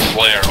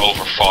flare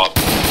over fob.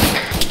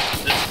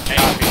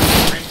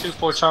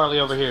 2-4 Charlie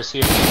over here, see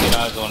if we can get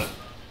eyes on it.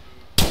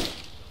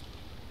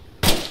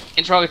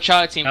 Interrogator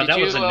Charlie team, that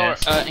did was a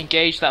miss. you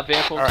engage that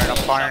vehicle? Alright, I'm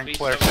firing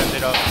Claire, send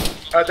it up.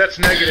 That's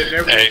negative.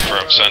 Never Hey,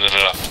 from sending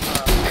it up.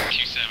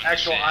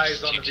 actual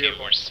eyes on the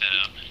vehicle.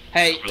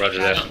 Hey, Roger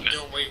that.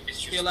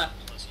 to your left.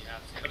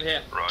 Over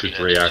here.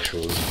 2-3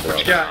 actuals. What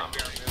you got?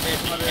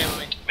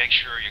 Make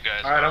sure you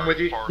guys. Alright, I'm with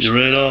you. You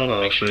ran on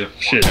off, shit.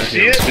 Shit,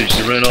 you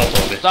ran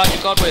off on me.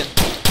 Sergeant Godwin.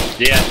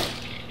 Yeah.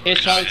 Here's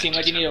Charlie team,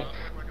 where do you need him?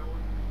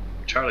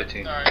 Charlie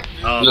team.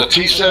 The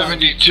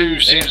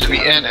T-72 seems to be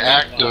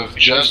inactive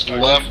just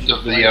left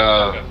of the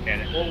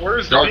Well,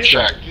 where's the guard vehicle?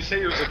 shack. Did you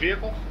say it was a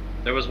vehicle?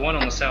 There was one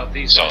on the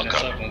southeast side.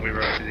 That's up when we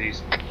rode to the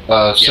east.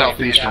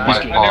 Southeast from my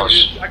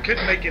pause. I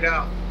couldn't make it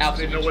out. I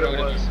didn't know what it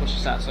was. What's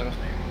your stat, sir?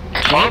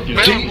 Tank is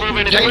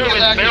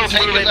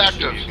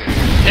active.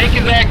 Tank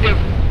is active.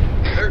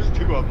 There's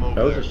two of them over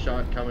That was there. a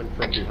shot coming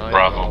from behind.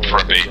 Bravo,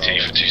 front AT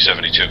for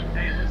T-72.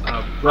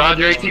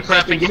 Roger, AT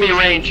prepping, give me a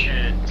range.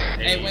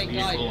 Hey, wait,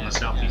 guys.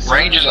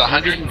 Range is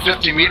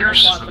 150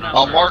 meters.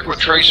 I'll mark with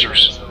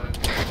tracers.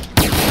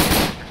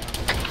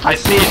 I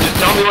see it, just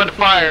tell me when to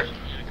fire.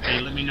 Hey,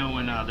 let me know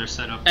when they're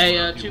set up. Hey,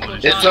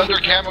 2-4 It's under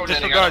camo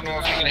netting. I don't know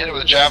if you can hit it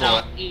with a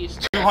javelin.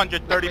 Southeast.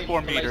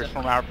 234 meters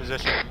from our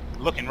position.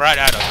 Looking right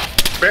at us.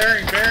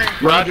 Bearing.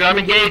 Roger, I'm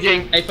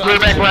engaging. Hey, Clear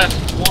back left.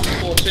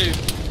 142.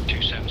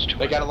 2-7's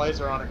They got a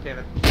laser on it,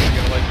 cannon. They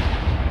got a laser.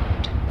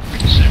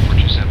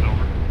 2-7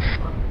 over.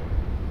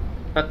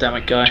 God damn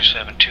it, guy.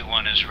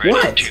 2-7-2-1 is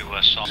ready to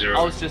assault.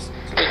 I was just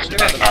bitching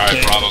about the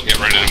Alright, Bravo, get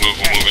ready to move.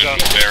 We're moving.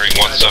 Bearing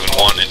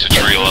 171 into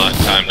tree line.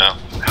 Time now.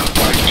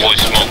 Fully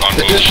smoke on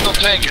move. Additional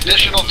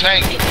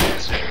tank.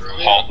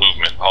 Halt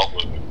movement.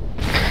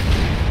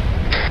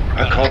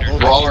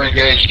 Brawler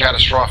engaged,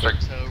 catastrophic.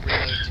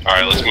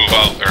 Alright, let's move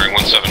out. Bearing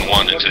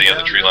 171 into the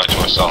other tree line to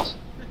our south.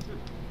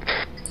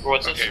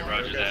 What's okay,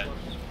 roger that.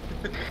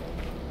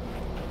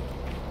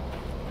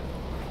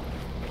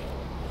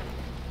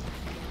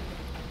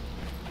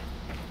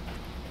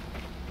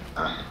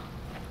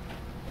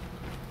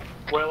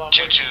 Well,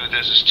 2-2,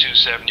 this is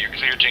 2-7. You're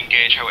clear to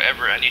engage.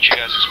 However, I need you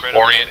guys to spread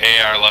out. Orient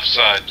AR left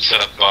side.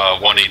 Set up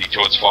 180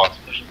 towards far.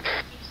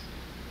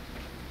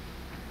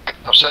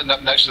 I'm setting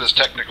up next to this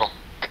technical.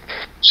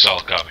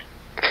 Solid copy.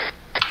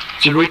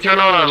 Should we turn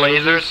on our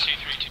lasers?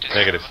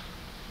 Negative.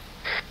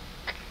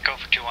 Go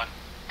for 2-1.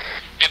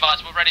 Be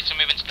advised, we're ready to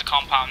move into the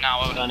compound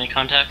now. Over. Any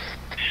contact?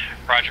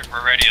 Roger,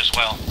 we're ready as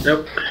well.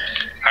 Nope.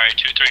 Alright,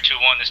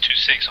 2-3-2-1, this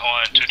 2-6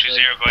 on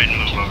 2-2-0. Go ahead and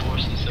move over.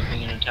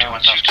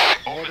 2-1,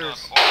 open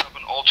up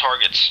on all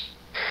targets.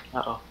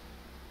 Uh-oh.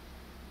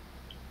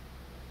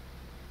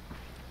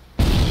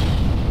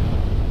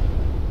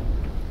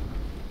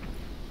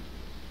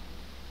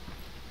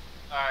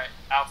 Alright,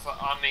 Alpha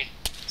on me.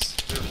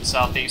 Moving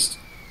southeast.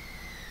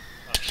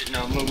 Oh shit,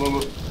 no,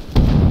 move.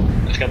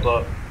 Let's go blow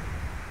up.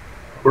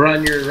 We're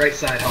on your right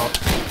side, Hawk.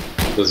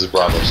 This is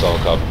Bravo,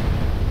 solid copy.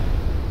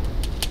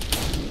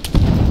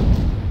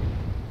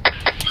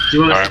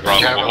 Alright,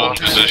 Bravo, we'll hold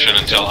position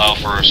until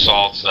Alpha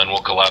assaults, then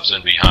we'll collapse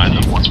in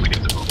behind them once we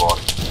get the move on.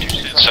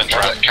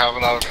 Central.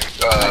 Calvin,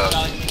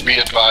 be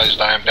advised,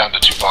 I am down to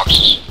 2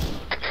 boxes.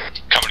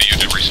 Coming to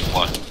you to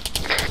resupply.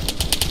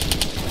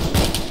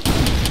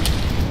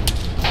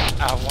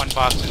 One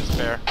box in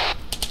spare.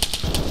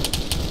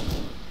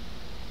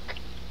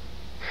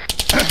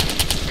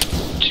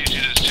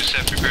 2-2, this is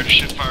 2-7. Prepare to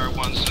shift fire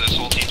once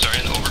assault teams are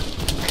in. Over.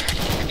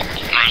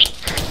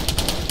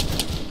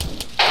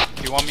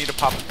 Do you want me to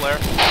pop a flare?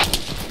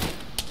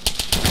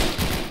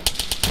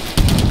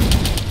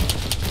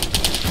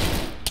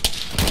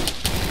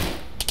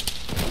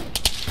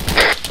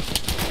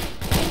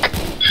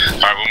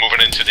 Alright, we're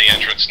moving into the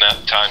entrance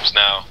times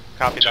now.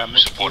 Copy that. To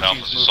support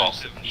Alpha's assault.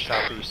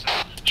 Southeast.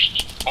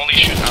 Only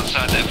shoot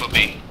outside the FOB.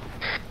 2-1.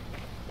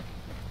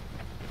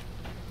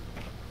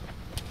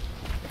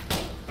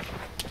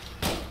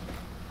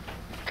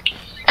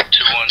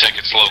 Take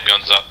it slow,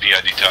 guns up,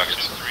 PID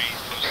targets. 3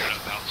 posted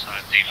up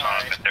outside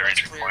D5 at their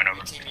entry point.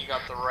 Over. Team, you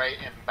got the right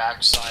and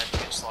back side.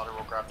 Slaughter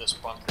will grab this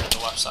bunker on the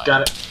left side.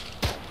 Got it.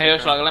 Hey,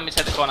 Oshlag, let me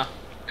take the corner.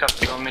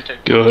 Copy, you want me to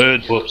take? Go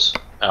ahead. Whoops.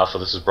 Alpha,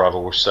 this is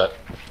Bravo, we're set.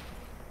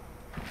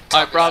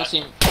 Alright, Bravo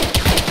team.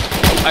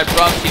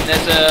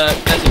 There's a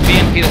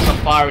BMP that's on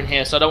fire in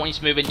here, so I don't want you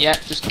to move in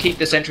yet. Just keep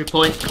this entry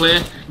point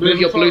clear. Move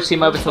your blue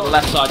team over to the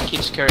left side and keep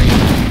security.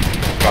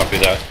 Copy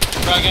that.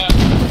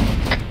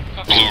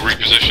 Blue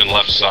reposition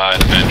left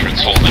side of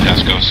entrance, holding the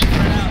Hescos.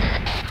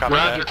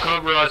 Roger,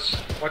 cover us.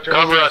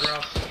 Cover us.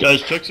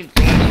 Guys, check some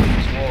flags on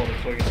this wall.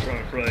 They're fucking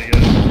trying to fry you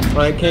guys.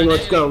 Alright, King,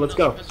 let's go. He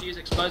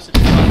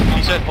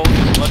said hold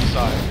his left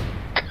side.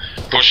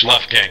 Push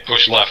left, King.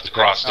 Push left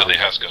across to the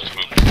Hescos.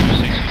 Move.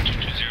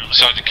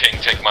 Sergeant King,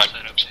 take my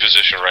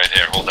position right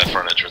here. Hold that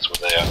front entrance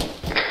where they are.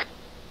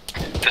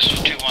 This is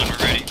 2-1,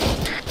 we're ready.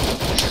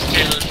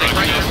 This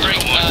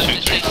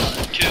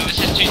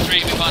is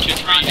 2-3, we want you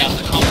to run out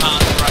the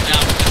compound right now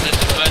because there's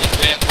a burning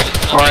vehicle.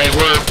 Alright,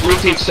 we're blue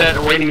team set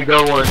and waiting to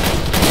go one.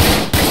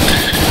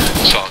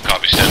 Solid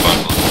copy, stand by.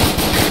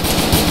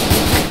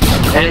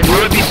 And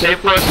would it be safe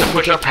for us to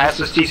push up past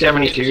this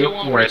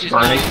T-72 where it's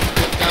burning?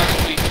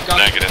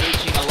 Negative.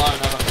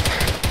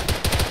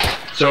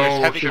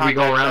 So, should we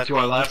go around to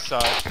our left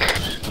side?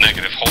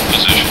 Negative. Hold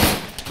position.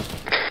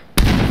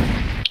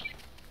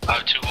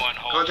 2-1,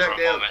 hold for a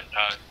moment.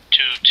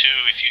 2-2,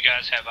 if you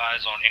guys have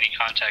eyes on any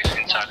contacts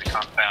inside the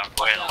compound,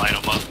 go ahead and light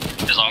them up,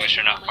 as long as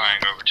you're not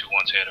firing over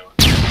 2-1's head over.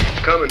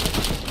 Coming.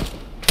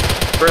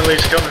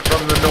 Friendly's coming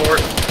from the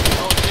north.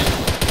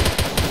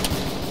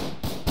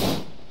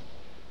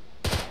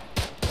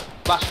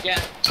 Flash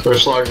again.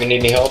 First log, you need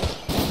any help?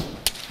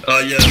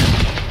 Yeah.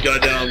 Guy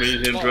down, me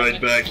and him drives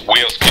back.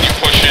 Wheels, can you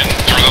push in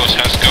through those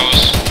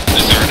HESCOs?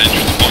 Is there an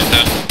entrance point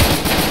there?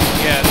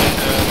 Yeah, there's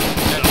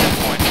an entrance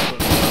point.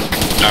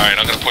 Alright,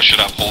 I'm gonna push it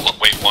up. Hold up,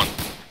 wait one.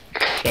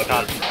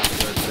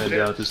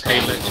 It's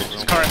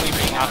currently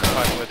being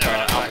occupied with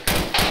Alpha.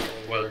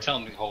 Well, tell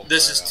me hold.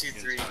 This is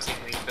 2-3, Team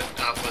Lead, but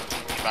Alpha,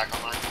 Team Lead back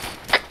online.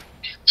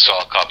 So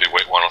I'll copy,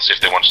 wait one. I'll see if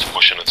they want us to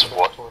push in and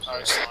support.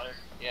 Alright, Slaughter.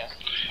 Yeah.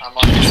 I'm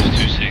on.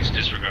 2-6,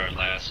 disregard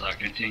last.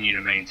 Continue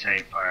to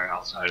maintain fire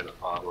outside of the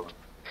problem.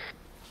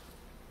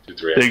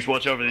 2-3. Thanks,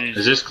 watch over these.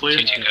 Is this clear?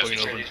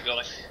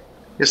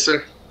 Yes,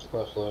 sir.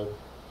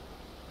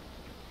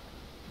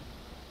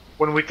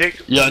 When we take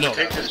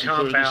this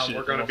compound,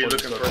 we're going to be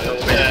looking for an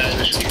elevated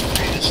position.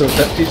 So if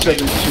that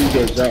T-72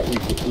 goes out,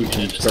 we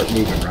can start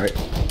moving, right?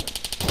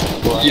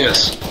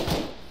 Yes.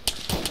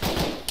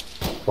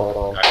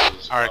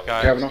 Alright,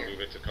 guys. Kavanaugh?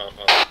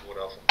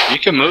 You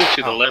can move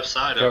to the left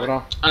side of it.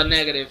 Kavanaugh?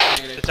 Negative.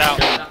 It's out.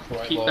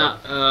 Keep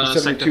that.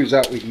 T-72's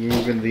out, we can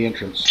move into the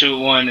entrance.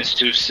 2-1 is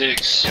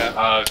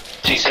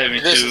 2-6.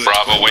 T-72.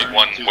 Bravo, wait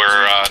one.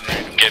 We're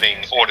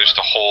getting orders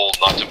to hold,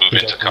 not to move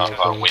into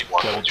compound. Wait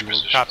one, hold your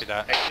position. Copy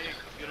that. Hey,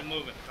 get a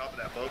moving. Top of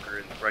that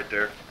bunker right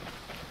there.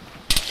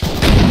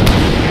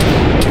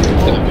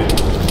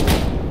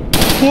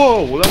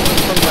 Whoa, that went in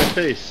front of my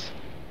face.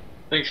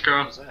 Thanks,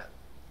 Carl.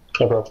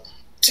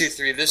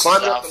 2-3, this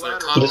Climb is up Alpha. the ladder.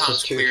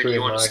 Compound's cleared.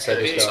 You want us to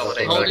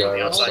consolidate Hold back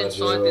it outside?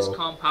 inside this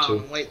compound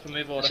and wait for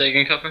move order. Say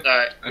again, Copper?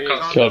 Alright.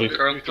 Copy.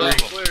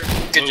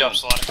 Good job,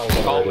 Slaughter.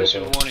 Call me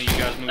to one of you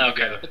guys move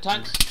together. The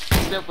tank's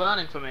still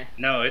burning for me.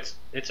 No, it's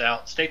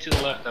out. Stay to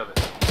the left of it.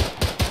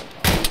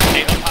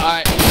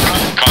 Alright.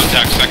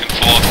 Contact second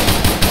floor.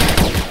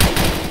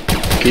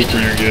 Keith,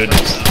 you're good.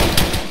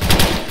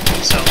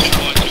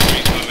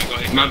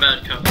 My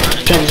bad, Copper.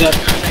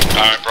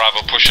 Alright,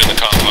 Bravo, push in the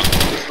compound.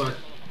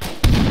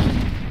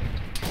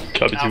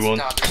 Copy 2-1.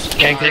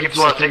 Gang, take it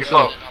slow, take it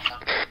slow.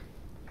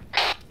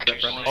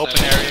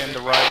 Open area in the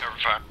right.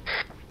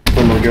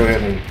 I'm gonna go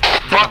ahead and...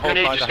 Fuck,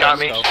 grenade just got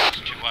me.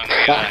 2-1, we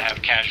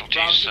have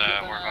casualties.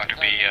 We're going to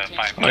be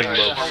fighting.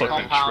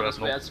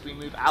 As we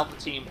move Alpha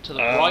team to the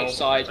right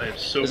side,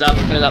 because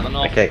Alpha clears out the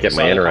north. I can't get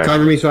my interact.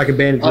 Cover me so I can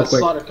bandage real quick.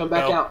 Slaughter, come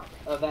back out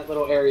of that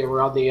little area.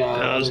 We're on the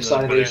other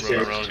side of the east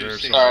here.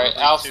 Alright,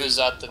 Alpha's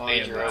at the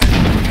major.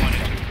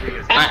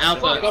 Alright,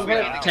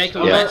 Alpha, take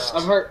a west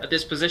at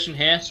this position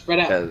here. Spread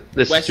out.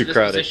 This is West too of this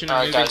crowded. position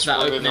and move into that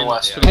opening.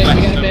 West. To the Hey, we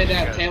west. gotta band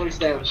down. Taylor's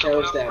down.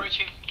 Taylor's down.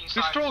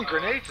 Who's throwing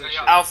grenades and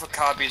shit? Alpha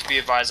copies, be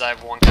advised I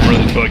have one. I'm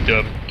really fucked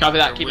up. Copy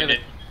that, keep moving.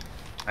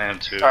 I am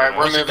too. Alright, we're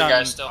Once moving, you're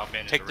guys, done,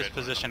 still. Take this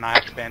position. I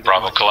have to bandage.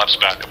 Bravo, collapse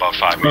back about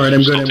 5 meters. Alright,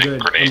 I'm Still good, taking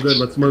grenades.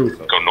 let's move.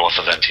 Go north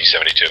of that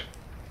T-72.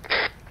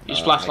 Use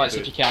flashlights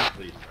if you can.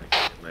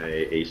 My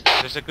ace.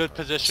 There's a good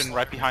position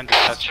right behind the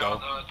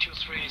Tesco.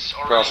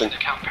 Crossing.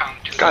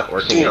 It's not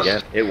working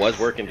again. It was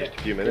working just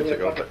a few minutes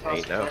ago, but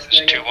ain't now.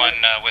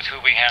 2-1, with who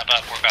we have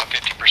up, we're about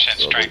 50%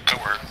 strength, but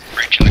we're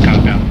breaching the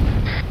compound.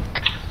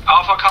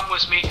 Alpha, come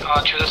with me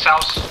to the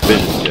south.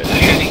 Vision jet.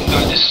 Heading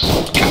this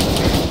camp.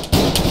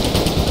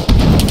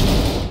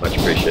 Much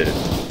appreciated.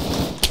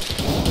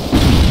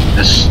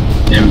 This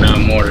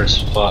inbound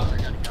mortars. Fuck.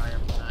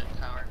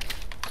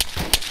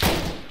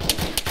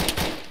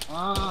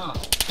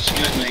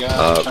 Excuse me,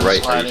 guys.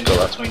 Right, are you still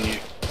up?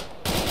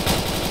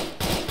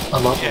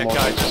 I'm up. Yeah,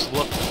 guys, just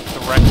look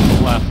direct to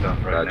the left.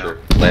 Roger.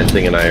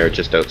 Lansing and I are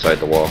just outside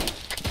the wall.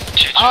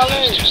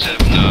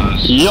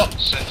 Yup.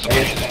 Send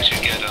somebody to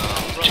get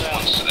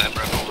 2-1s to that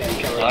rebel.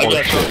 I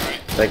got you.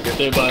 Thank you.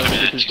 Stand by, let me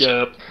get this guy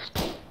up.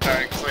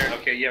 Alright, clear.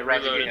 Okay, yeah,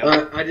 right.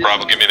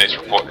 Bravo, give me an ace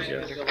report.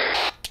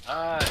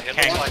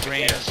 Tank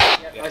green.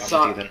 I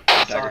saw it.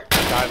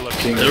 Guy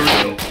looks. There we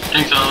go.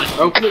 Thanks, Ollie.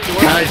 Open the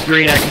door. Guys,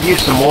 green, I could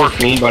use some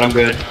morphine, but I'm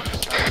good.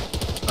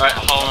 Alright,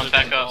 hauling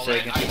back up. I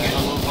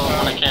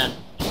can.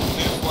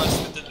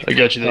 I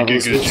got you, then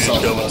good, good, juice going.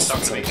 I'm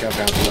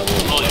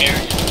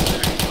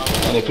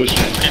gonna push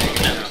you.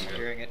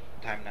 During it,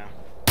 time now.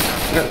 I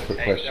got a quick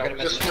question.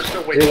 We're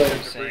still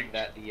waiting. Saying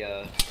that the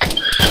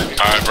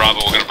Alright, Bravo,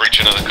 we're gonna breach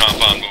another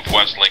compound, move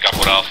west, link up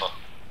with Alpha.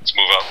 Let's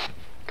move up.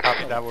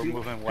 Copy that, we're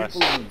moving west.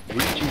 The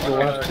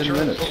last 10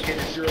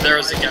 minutes. There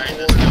was a guy in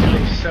this.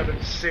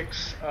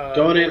 76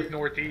 Going in.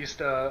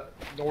 northeast,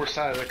 north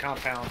side of the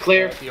compound.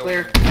 Clear,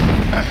 clear.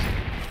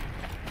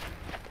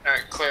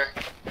 Alright, clear.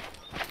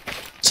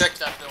 Check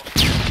that building.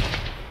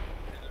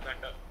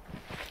 Back up.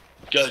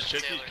 Guys,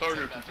 check these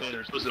cargo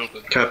containers. What's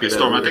open? Copy that.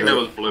 Storm, I think that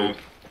was blue.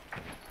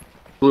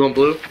 Blue on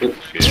blue?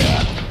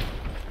 Yeah.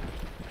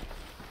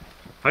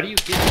 How do you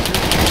get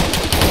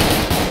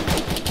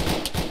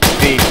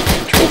B,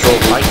 control.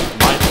 My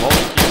vault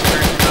keeps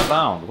turning not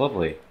bound.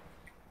 Lovely.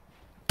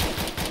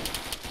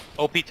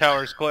 OP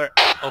tower's clear.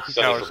 OP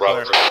tower's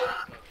for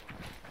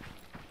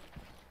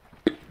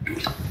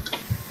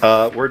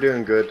clear. We're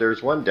doing good.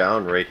 There's one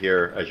down right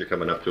here as you're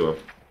coming up to him.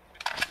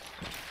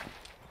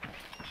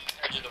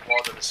 Edge of the wall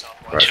to the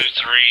southwest.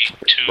 Right.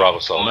 2-3, 2. Bravo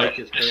solid.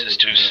 This is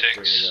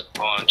 2-6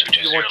 on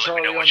 220. You want Let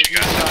me know Charlie what on you the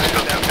east got. side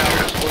of that tower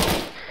as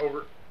well.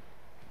 Over.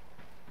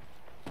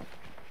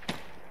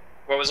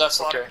 What was that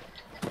slot? Okay.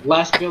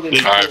 Last building.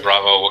 Alright,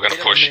 Bravo, we're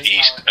gonna push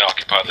east and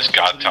occupy this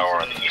god tower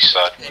on the east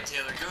side. Hey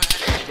Taylor, go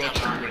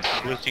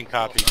ahead. Blue team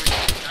copy.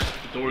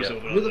 The door's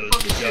open on the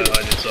guy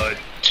hiding inside.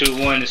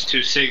 2-1 is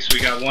 2-6. We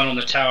got one on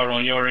the tower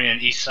on your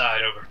end, east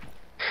side, over.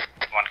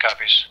 1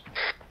 copies.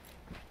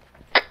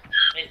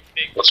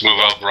 Let's move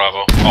out,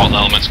 Bravo. All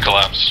elements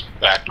collapse.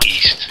 Back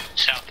east.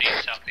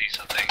 Southeast,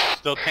 I think.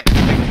 Still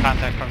taking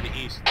contact from the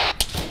east.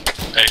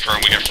 Hey,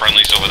 Fern, we got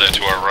friendlies over there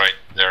to our right.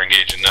 They're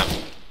engaging now.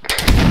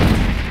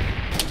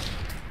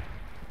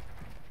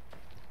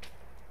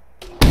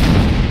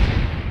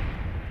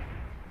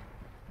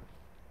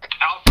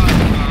 Alpha,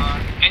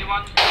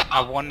 anyone? I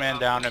have one man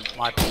down at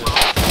my position.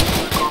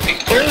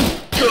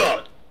 Oh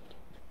God!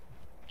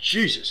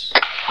 Jesus.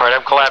 Alright,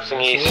 I'm collapsing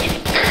east.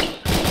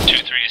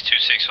 2-3 is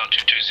 2-6 on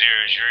 220.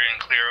 You're in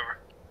clear over.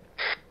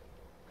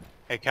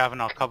 Hey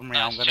Kavanaugh, cover me.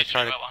 I'm gonna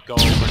try to go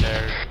over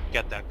there and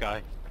get that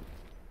guy.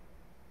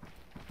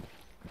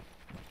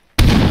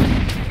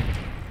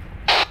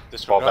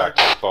 Disregard.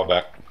 Fall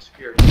back.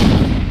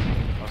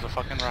 That was a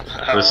fucking rough.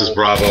 This is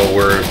Bravo.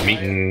 We're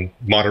meeting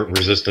moderate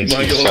resistance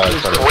east side.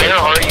 Where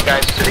are you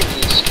guys to the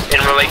east in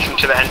relation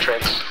to the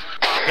entrance?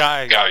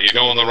 Guy, you're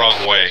going the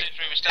wrong way.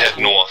 Head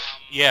north.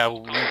 Yeah,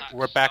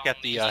 we're back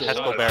at the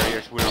Hesco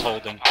barriers we were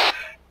holding.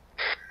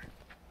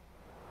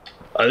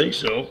 I think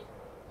so.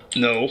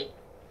 No.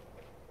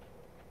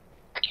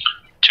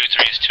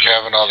 2-3 is 2.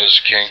 Kavanaugh, this is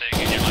King.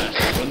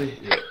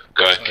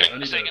 Go ahead,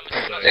 King.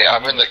 Hey,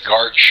 I'm in the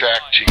guard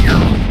shack to your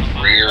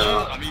rear,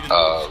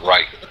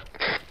 right.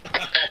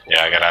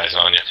 Yeah, I got eyes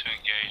on you.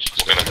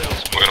 We're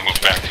gonna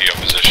move back to your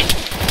position.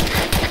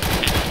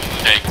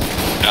 Hey,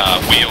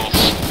 wheels,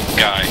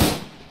 guy.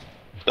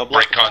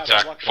 Break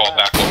contact, fall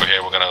back over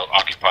here. We're gonna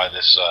occupy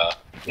this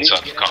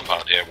inside the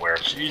compound here where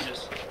King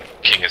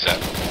is at.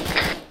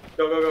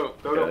 Go.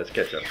 Yeah, let's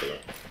catch up to them.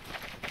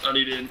 I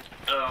need in.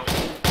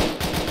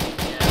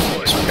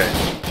 Okay,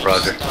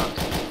 Roger.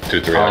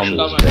 2-3 actually.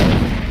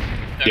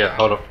 Yeah,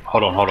 hold on.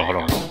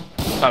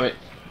 Copy.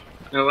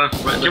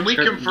 Can we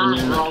confirm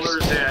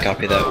brawlers at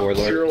Copy that,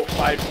 Warlord.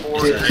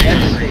 054 Dude, I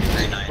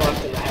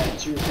had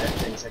 2 dead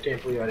things. I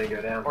can't believe I didn't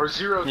go down. or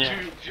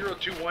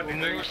 021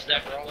 degrees?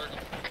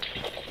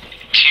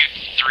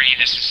 2-3,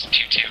 this is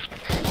 2-2.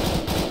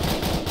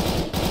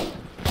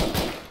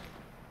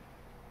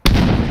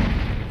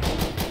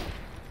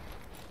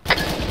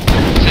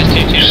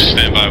 Just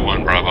stand by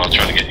 1, Bravo. I'll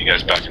try to get you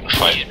guys back in the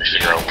fight and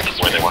figure out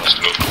where they want us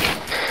to move.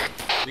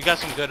 We got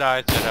some good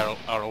eyes at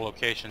our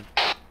location.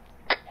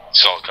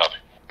 Solid copy.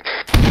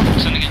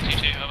 Sending in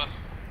 2-2, over.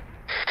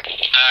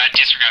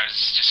 Disregard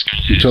is just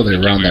going to... Until they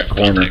round that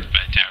corner.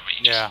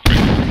 Yeah.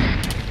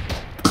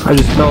 I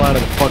just fell out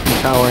of the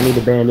fucking tower. I need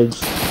a bandage.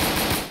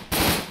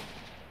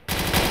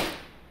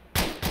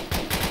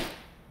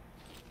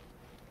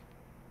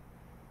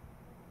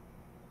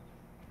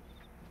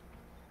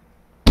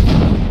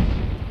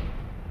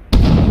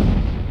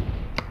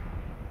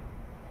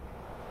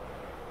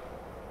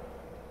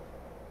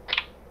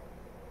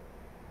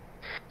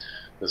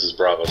 This is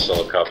Bravo.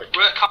 Solid copy.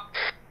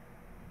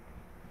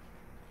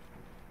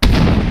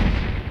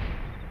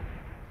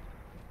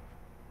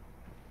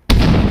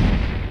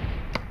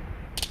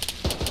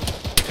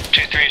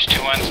 2-3 is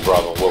 2-1.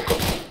 Bravo,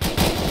 welcome.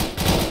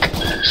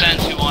 Send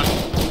 2-1.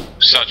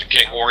 Sergeant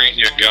King, orient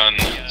your gun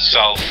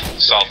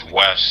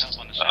southwest.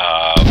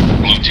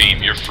 Blue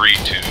team, you're free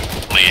to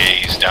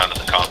liaise down to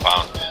the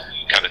compound.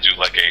 Kind of do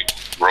like a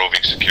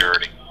roving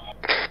security.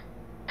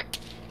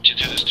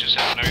 2-2, this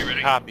 2-7. Are you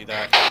ready? Copy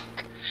that.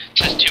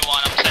 Says 2-1.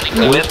 I'm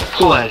sending With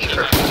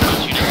pleasure.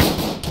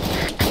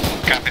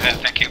 Copy that.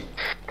 Thank you.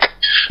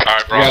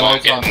 Alright, Bravo,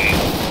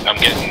 I'm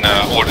getting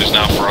orders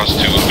now for us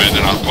to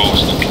abandon our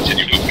post and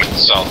continue movement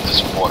south to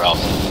support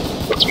Alpha.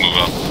 Let's move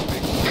up.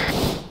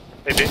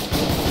 Maybe.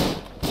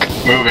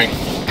 Moving.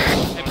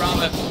 Hey,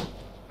 Bravo.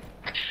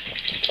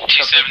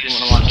 2-7, this is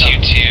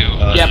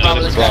 2-2. Yeah,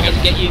 Bravo, let's go.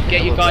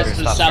 Get you guys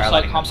to the south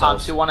side compound.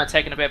 2-1 are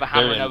taking a bit of a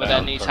hammering over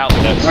there. Needs help.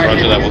 Roger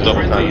that, we'll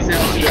double time.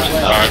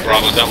 Alright,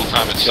 Bravo, double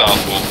time it south.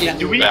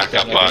 We'll back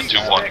up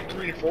 2-1.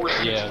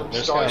 Yeah,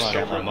 there's kind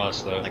of from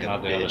us though,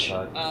 not the other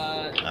side.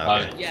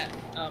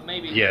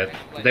 Maybe. Yeah,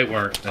 they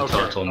weren't until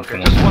I told them to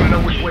come Just want to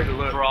on. know which way to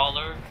look.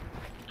 Brawler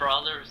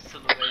is to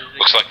the way.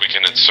 Looks like we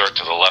can insert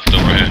to the left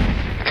over here.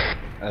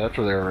 That's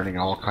where they were running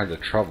all kinds of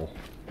trouble.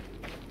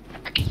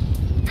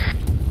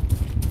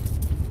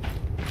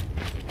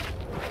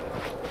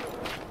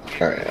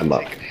 Alright, I'm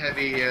up.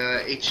 Heavy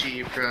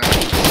HE from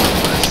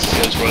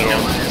Guys right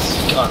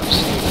on.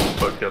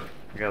 Fucked up.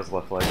 You guys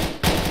left leg.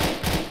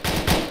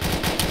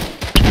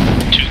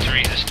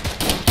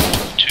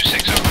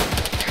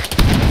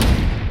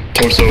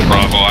 Torso.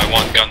 Bravo, I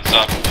want guns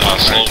up,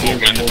 slow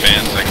movement,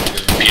 advancing.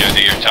 POD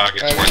your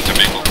targets were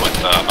intermingled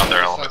with other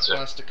elements here.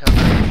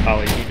 Oh,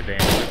 we need to ban.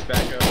 Let's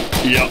back up.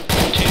 Yep.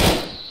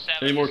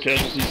 Any more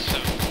casualties?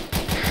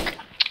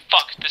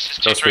 Fuck, this is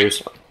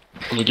 2-3.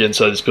 I'm gonna get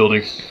inside this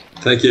building.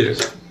 Thank you.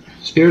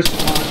 Spears,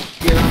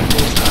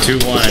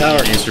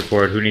 2-1, news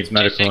report. Who needs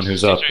medical and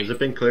who's up? Has it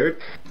been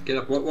cleared? Get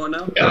up what one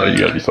now? Oh, you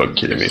gotta be fucking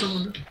kidding me.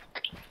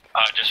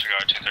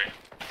 Disregard 2-3.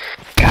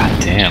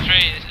 God damn.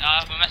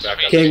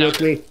 2-3, King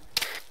with me.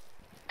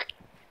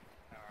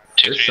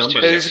 There's somebody.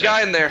 Hey, there's a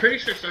guy in there. Pretty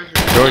sure Sergeant.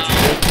 George, you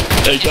good?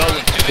 Hey,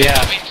 Calvin.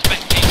 Yeah. We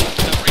expect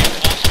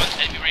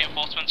enemy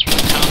reinforcements from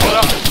the town. Hold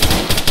up.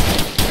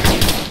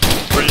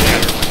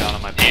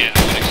 Yeah, I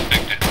would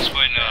expect it. Let's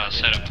go ahead and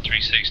set up a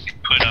 360.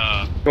 Put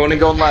Going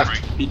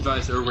left. Be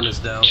advised, Irwin is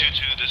down.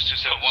 2-2, this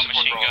 2-7,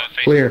 machine gun.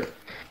 Clear.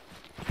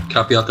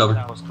 Copy, I'll cover.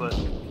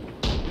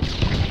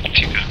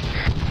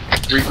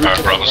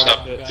 Alright, Bravo,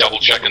 stop double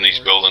checking these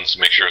buildings to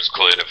make sure it's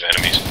cleared of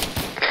enemies.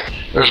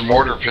 There's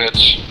mortar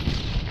pits.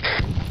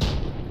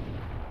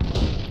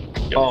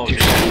 Oh,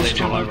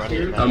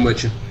 I'm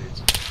with you.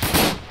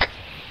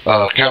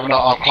 Kevin,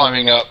 I'm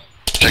climbing up.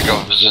 Take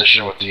over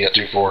position with the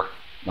 2-4.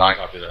 9.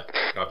 Copy that.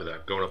 Copy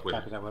that. Going up with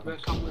you.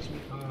 come with me.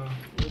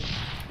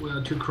 We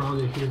are too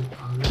crowded here.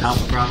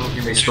 Alpha Bravo,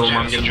 give me storm.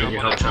 I'm gonna need your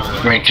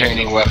help.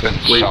 Maintaining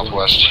weapons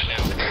southwest.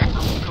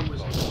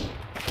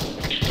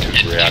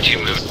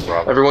 Reaction is the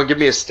problem. Everyone give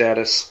me a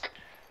status.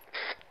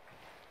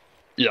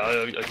 Yeah,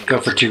 I can Go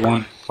for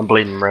 2-1. I'm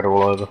bleeding red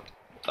all over.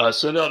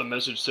 Send out a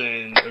message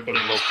saying everybody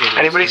located.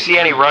 Anybody see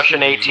any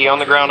Russian AT on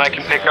the ground I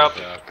can pick up?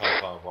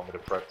 Want me to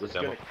prep the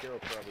demo?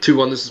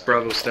 2-1, this is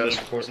Bravo status.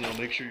 Personnel,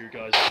 make sure you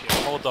guys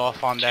Hold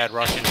off on that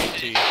Russian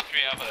AT. Is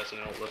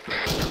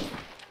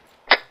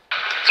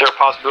there a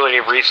possibility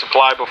of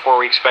resupply before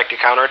we expect a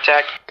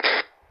counterattack?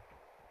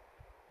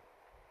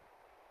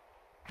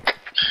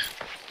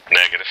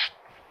 Negative.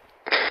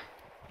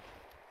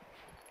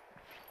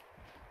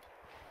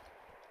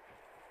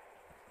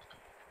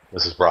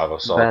 This is Bravo,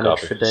 solid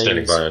copy.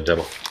 Standing by on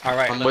demo.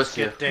 Alright, I'm let's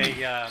with get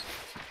a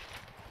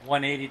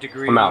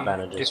 180-degree I'm out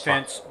bandaged,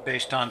 defense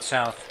based on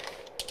south.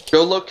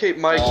 Go locate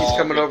Mike, he's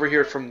coming over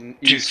here from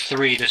east.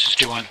 2-3, this is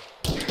 2-1.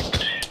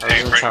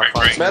 Hey,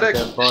 break. Medic!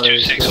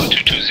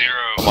 2-6-2-2-0.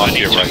 I'm on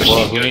here right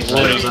now. In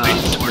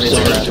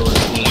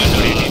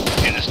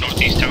this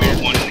northeast tower,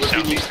 one in the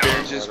southeast tower.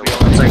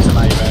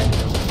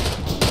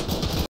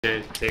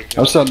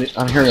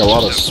 I'm hearing a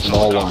lot of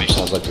small ones.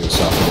 Sounds like to the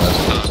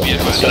southwest.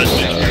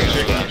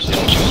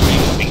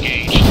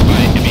 Engaged by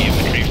heavy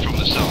infantry from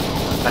the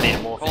south. I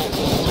need more.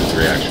 It's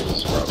reaction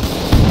is the problem.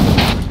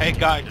 Hey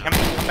guy, come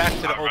back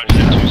to the open.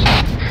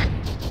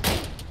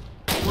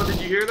 What, did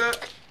you hear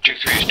that?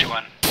 2-3 is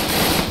 2-1.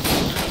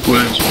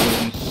 Williams. I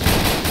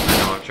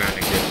know I'm trying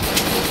to get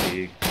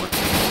the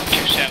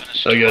 2-7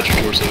 is 2-1. I got your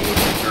torso,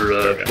 or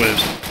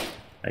Williams.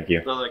 Thank you.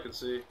 That's all I can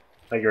see.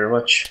 Thank you very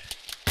much.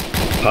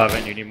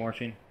 Pavan, you need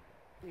morphine?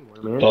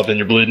 Pavan,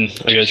 you're bleeding.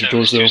 I got your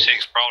torso.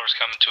 2-6, Brawler's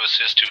coming to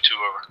assist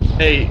 2-2 over.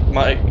 Hey,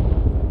 Mike.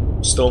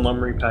 Still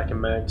memory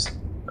packing mags.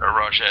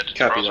 Roger that.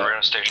 Copy Brawler's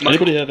on station.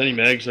 Anybody have any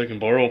mags I can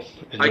borrow?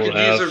 I could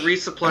use a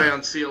resupply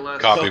on CLS.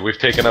 Copy. We've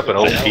taken up an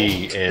OP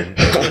in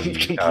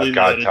the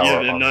guard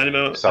tower on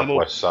the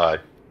southwest side.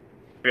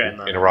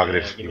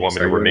 Interrogative. You want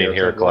me to remain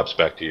here or collapse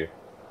back to you?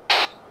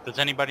 Does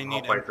anybody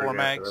need M4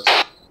 mags?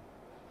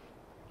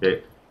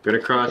 Okay, gonna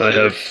cross. I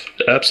have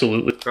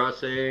absolutely.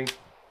 Crossing.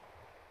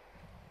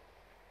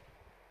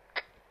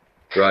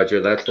 Roger,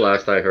 that's the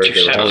last I heard.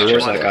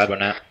 Where's that guy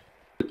been at?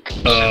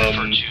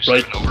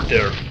 Right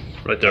there.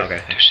 Right there.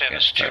 Okay. 2-7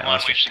 is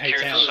 2-1. We've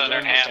secured the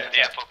southern half of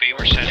the FOB.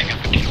 We're setting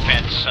up a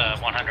defense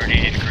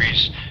 180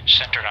 degrees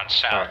centered on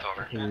south.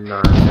 Over.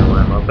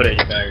 I'll put it in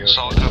your bag.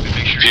 Solid copy.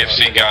 Make sure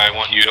PFC guy, I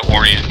want you to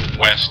orient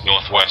west,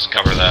 northwest,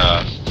 cover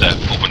that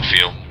open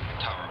field.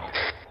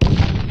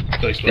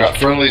 Got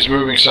friendlies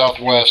moving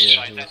southwest.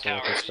 That's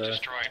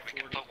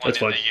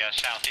fine.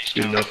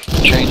 Good enough.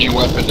 Changing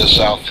weapon to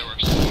south.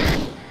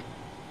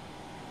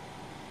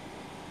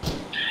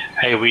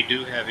 Hey, we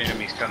do have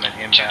enemies coming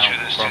inbound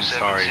from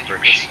sorry for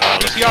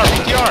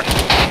PTR.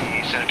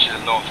 Send to the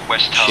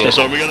northwest tower. That's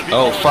all we gotta be.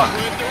 Oh, fuck.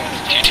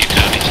 TT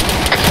copies.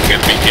 We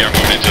got PTR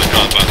moving into the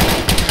compound.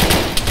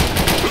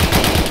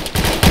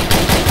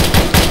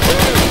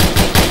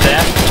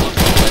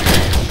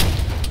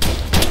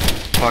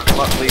 Fuck him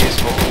up, please.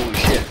 Holy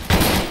shit.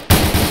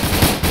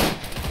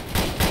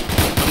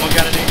 Someone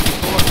got an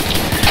 84.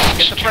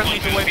 Get the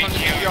friendlies away from the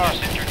PTR.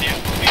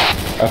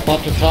 I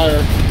popped a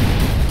tire.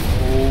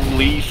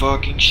 Holy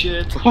fucking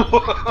shit.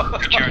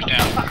 Charge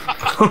down.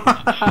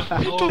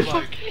 Oh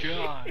my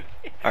god.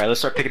 Alright, let's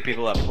start picking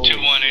people up.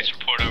 2-1, ace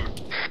report over.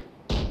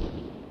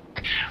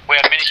 We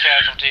have many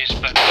casualties,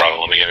 but...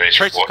 Bravo, let me get an ace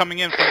Trace is report. coming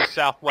in from the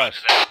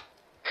southwest.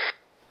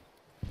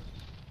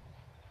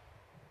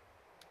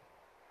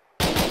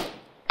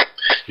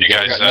 You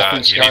guys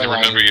you need to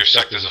remember your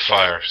sectors of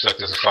fire.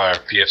 Sectors of fire.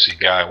 PFC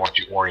guy, I want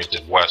you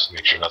oriented west.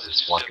 Make sure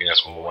nothing's flanking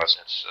us from the west.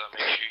 Let's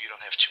make sure you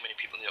don't have too many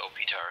people in the OP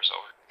towers.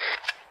 Over.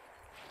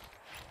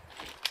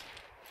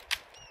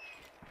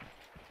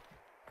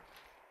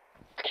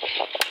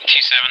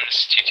 T7, this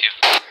is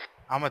T2.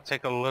 I'm gonna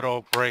take a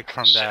little break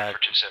from that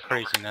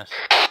craziness.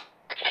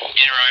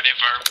 Interactive,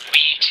 are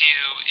we to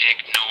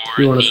ignore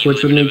You want to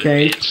switch with me,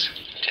 Kane? to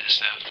the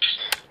south?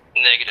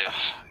 Negative.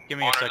 Give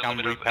me a second, I'm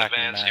repacking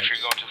mags. If you're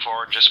going too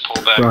forward, just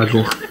pull back.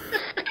 Roger.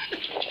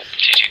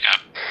 T2,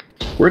 cop.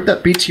 Where'd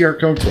that BTR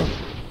come from?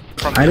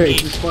 I don't. It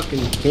just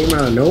fucking came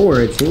out of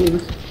nowhere. It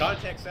seems.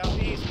 Contact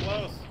southeast,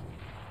 close.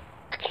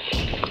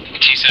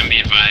 T7, be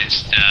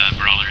advised,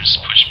 brawlers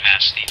push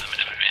past the limit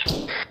of advance.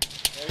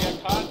 Yeah, we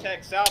have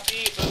contact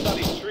southeast, let's on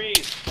these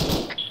trees.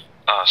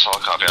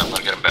 Solid copy, I'm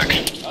gonna get him back.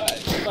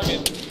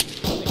 Fucking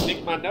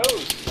nicked my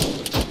nose.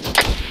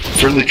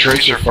 Friendly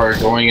tracer fire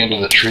going into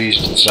the trees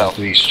to the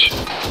southeast.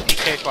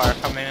 DK fire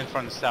coming in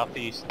from the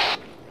southeast.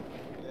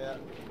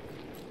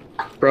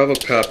 Bravo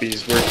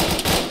copies. We're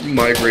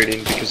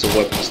migrating because the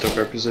weapons took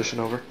our position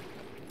over.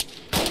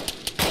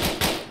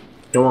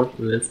 Come on,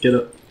 let's get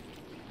up.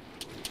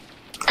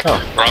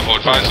 Oh. Bravo,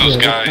 advise those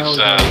guys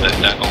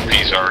that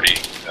OP's already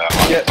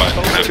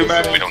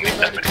occupied. We don't need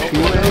that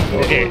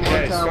many. Okay,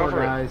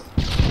 guys,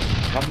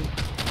 come,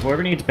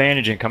 whoever needs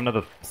bandaging, come to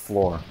the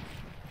floor.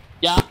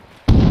 Yeah.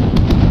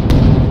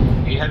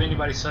 Do you have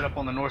anybody set up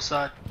on the north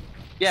side?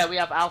 Yeah, we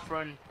have Alpha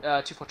and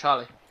 2-4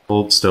 Charlie.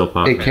 Hold still,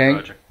 pop. Hey,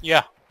 King.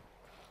 Yeah.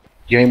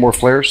 You got any more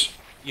flares?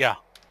 Yeah.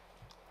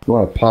 You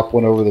want to pop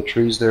one over the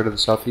trees there to the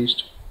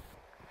southeast?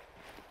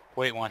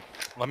 Wait one.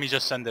 Let me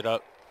just send it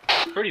up.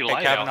 Pretty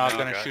light Kavanaugh's out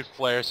gonna now, shoot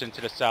flares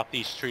into the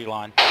southeast tree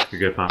line. You're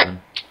good, Popman.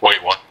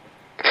 Wait, what?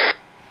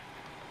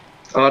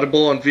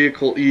 Audible on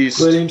vehicle east.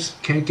 Williams,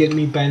 can't get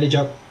me bandage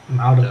up. I'm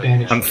out of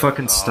bandage. I'm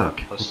fucking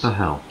stuck. What the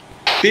hell?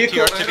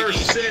 Vehicle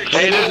intersect.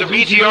 Hey, there's a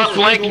BTR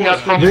flanking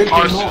us from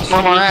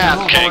our ass.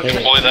 Okay,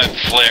 deploy that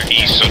flare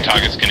east so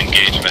targets can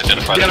engage and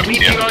identify the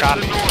BTR.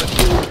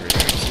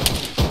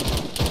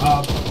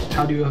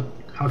 How do you...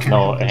 How can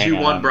No, I... hang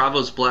on. G1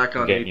 Bravo's black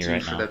on Getting you AT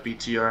right for now. that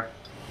BTR.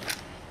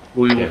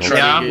 We will try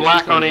Yeah, to I'm engage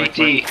black on with AT.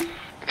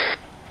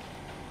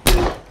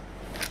 my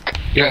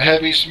Got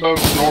heavy smoke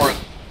north.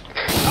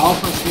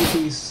 Alpha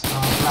CP's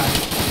black.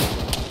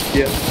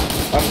 Yeah,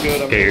 I'm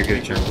good. I'm Okay, you're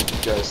good, Jim. You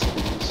guys,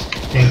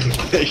 Thank you.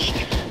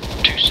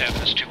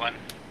 2-7 is 2-1.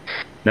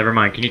 Never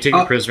mind. Can you take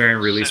me prisoner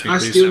and release me, I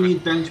please? still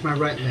need bandage my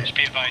right leg.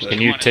 Be advised, Can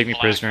you 2-1 take is me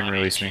black prisoner on and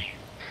release me?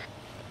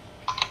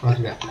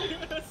 Roger that.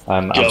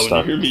 I'm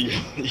stuck. You hear me?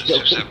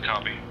 2-7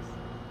 copy.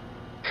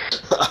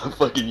 I'm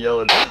fucking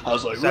yelling. I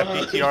was like, Is that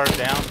BTR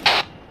down?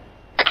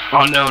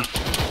 Unknown.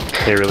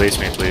 Okay, release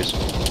me, please.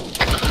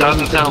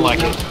 Doesn't sound like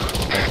it.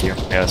 Thank you.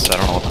 Yes, I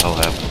don't know what the hell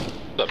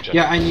happened.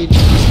 Yeah, I still need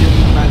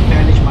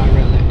bandage my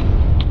right leg.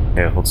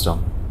 Okay, hold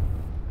still.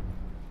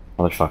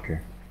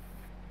 Motherfucker.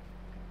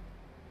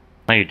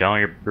 No, you don't.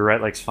 Your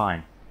right leg's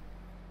fine.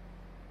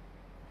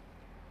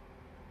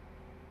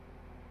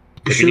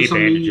 If you need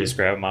bandages,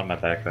 grab them out of my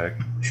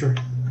backpack. Sure.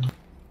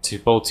 To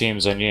both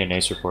teams, I need an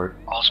ace report.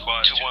 All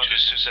squads, 2-1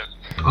 is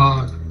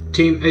 2-7.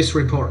 Team Ace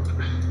report.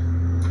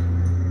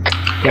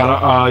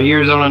 Got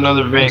ears on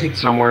another Vic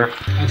somewhere.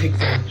 I take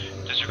 4.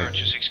 Disregard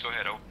 2-6, go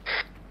ahead, over.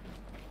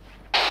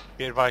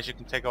 Be advised you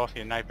can take off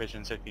your night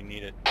visions if you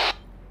need it.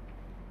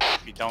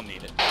 If you don't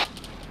need it.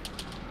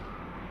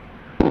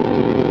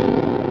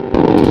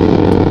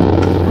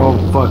 Oh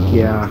fuck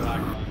yeah.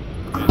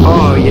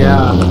 Oh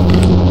yeah.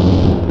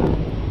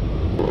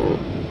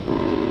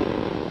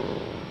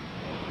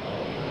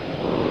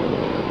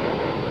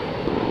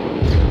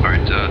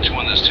 Alright,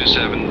 2-1, this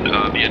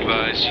 2-7. Be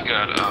advised, you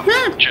got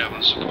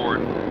javelin support.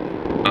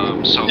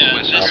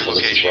 Southwest This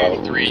location.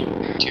 is 3,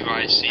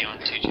 2IC on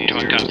 2-2.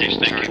 2-1 copies,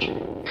 thank you.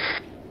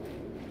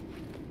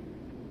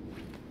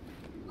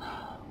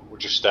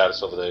 What's your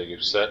status over there? You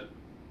set?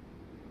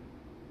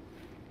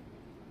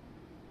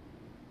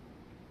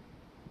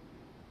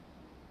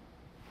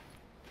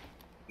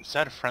 Is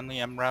that a friendly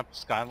MRAP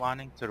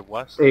skylining to the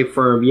west? A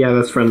firm. Yeah,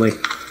 that's friendly.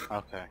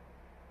 Okay.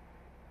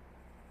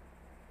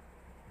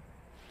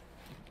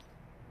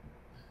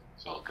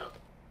 Solid copy.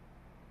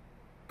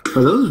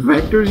 Are those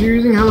vectors you're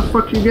using? How the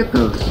fuck do you get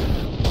those?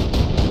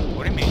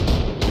 What do you mean? You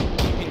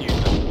can use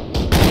them.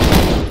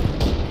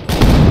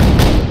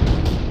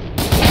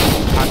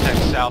 Contact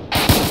south.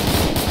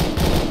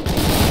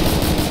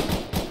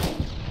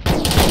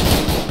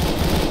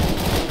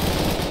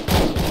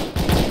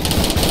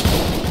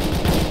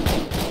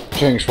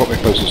 King, swap me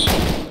places.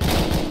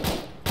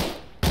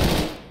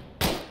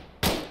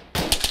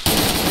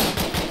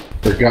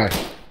 There, guy.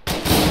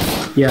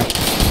 Yeah.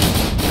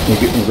 Can you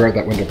get me to grab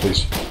that window,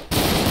 please?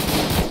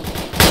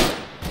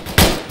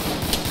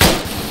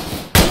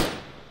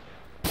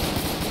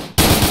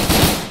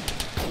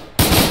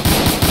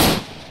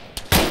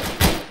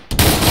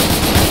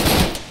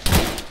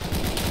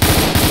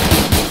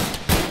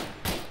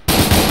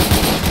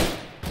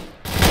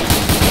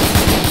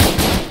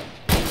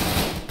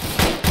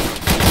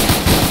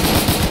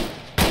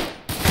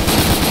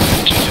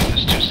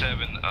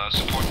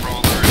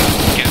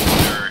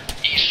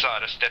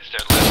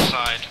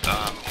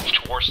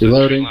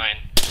 Reloading. Line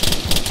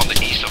on the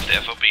east of the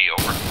FOB,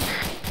 over.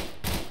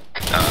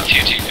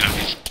 TT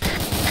copies.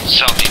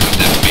 Southeast of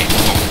the FOB,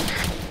 over.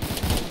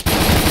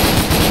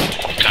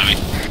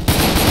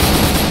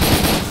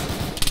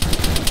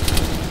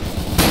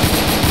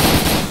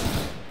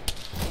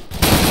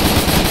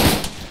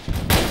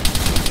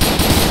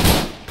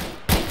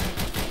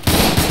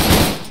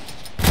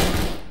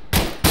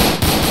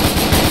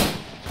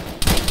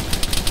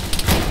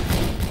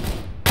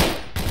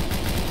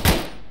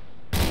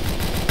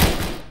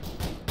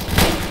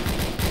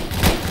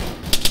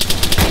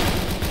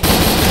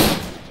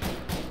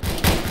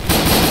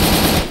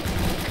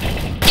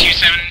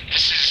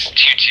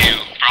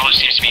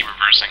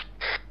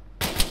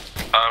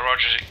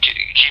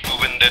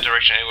 that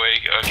direction anyway.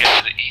 Get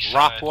to the east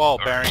Rock side. wall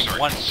or, bearing sorry,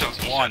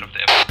 161. Of the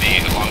FOB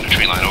along the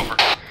tree line, over.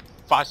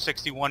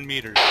 561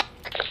 meters.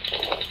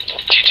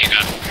 GT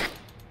gun.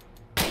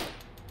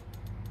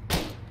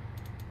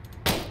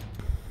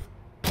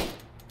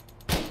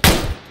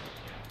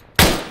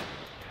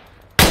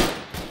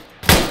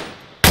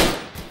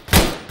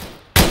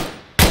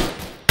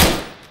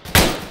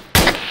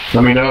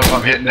 Let me know if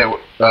I'm hitting it.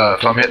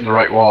 If I'm hitting the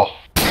right wall.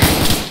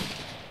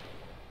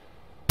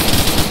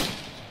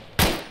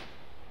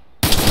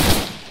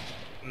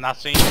 I'm not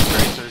seeing any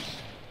tracers.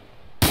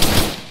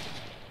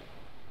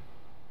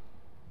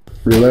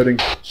 Reloading.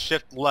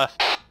 Shift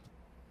left.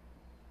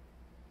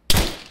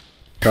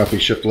 Copy.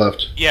 Shift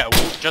left. Yeah,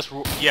 just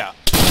where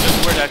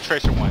that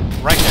tracer went.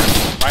 Right there.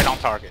 Right on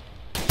target.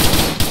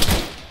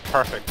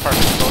 Perfect.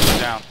 Those are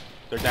down.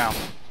 They're down.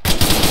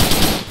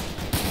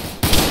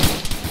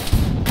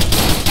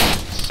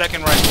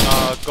 Second right,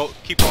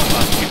 keep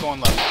going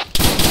left.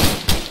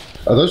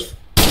 Are those?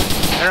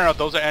 No,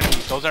 those are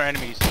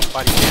enemies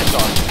by the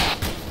ASR.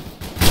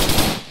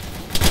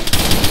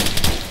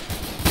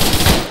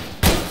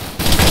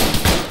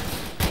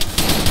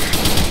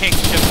 King,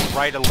 shift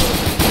right a little bit.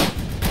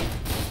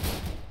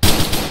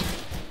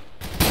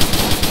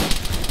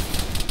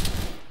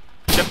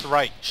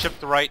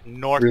 Shift right,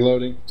 north,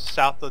 Reloading.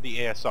 south of the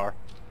ASR.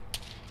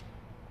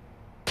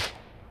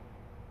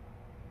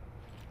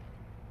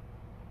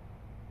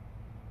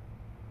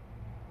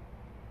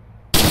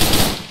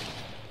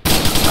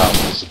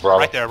 This is Bravo.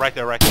 Right there.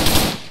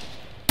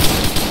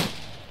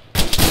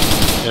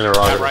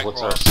 Interrogator, right,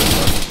 what's roll. our sit?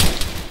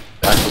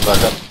 Axel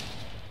back up.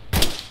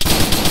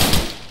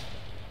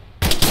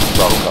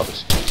 Bravo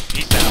copies.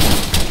 He's down.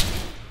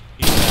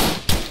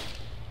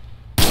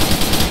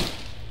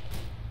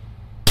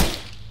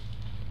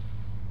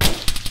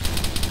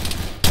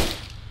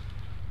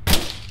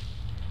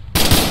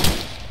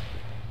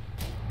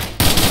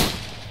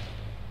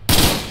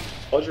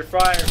 Hold your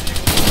fire.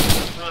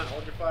 Front.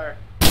 Hold your fire.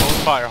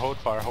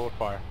 Hold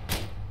fire.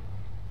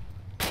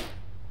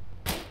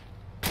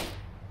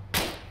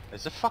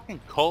 Is it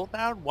fucking cold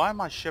out? Why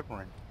am I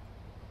shivering?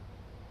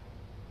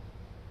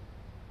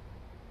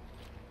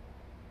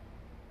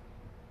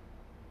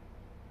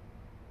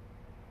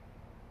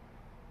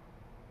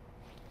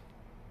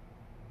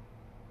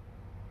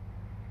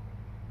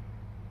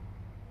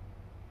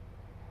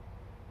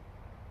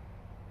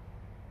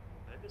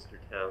 Hi, Mr.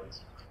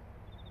 Towns.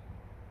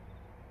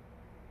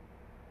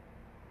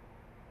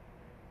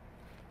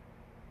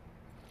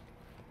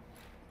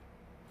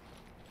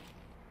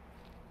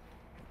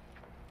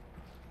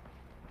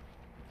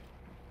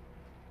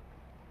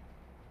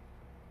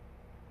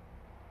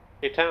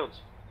 Hey, Towns.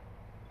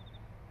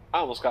 I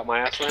almost got my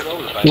ass ran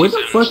over by Where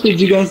the fuck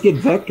did you guys get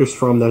vectors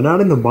from? They're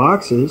not in the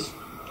boxes.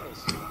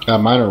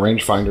 Mine are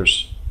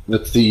rangefinders.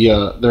 That's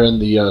the they're in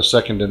the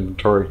second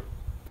inventory.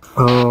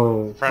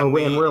 Oh, and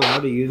we're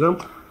allowed to use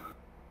them?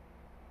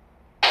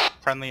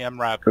 Friendly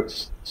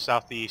MRAP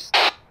southeast.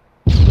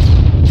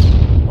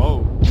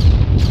 Oh,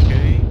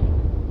 okay.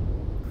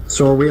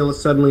 So are we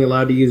suddenly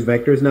allowed to use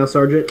vectors now,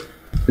 Sergeant?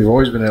 We've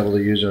always been able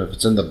to use them. If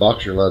it's in the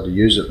box, you're allowed to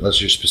use it,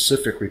 unless you're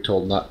specifically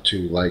told not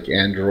to, like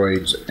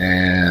androids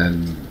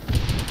and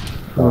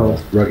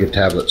rugged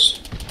tablets.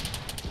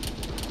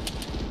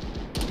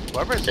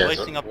 Whoever's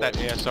lacing up that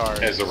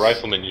ASR. As a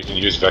rifleman, you can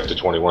use Vector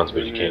 21s,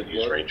 but you can't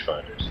use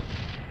rangefinders.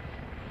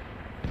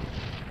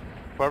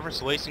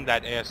 Whoever's lacing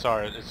that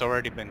ASR, it's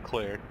already been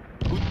cleared.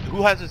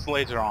 Who has his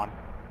laser on?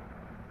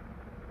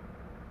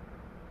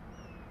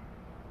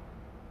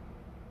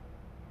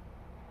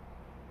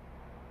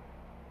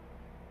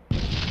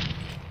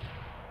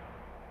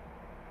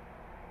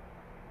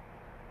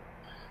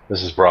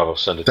 This is Bravo,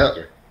 send it That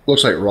to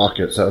looks like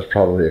rockets. That was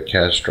probably a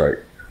CAS strike.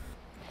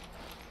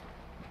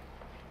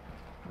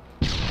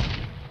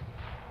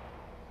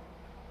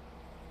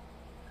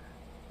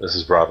 This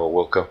is Bravo,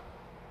 Wilco.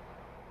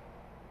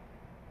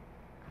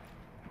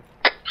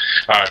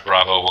 Alright,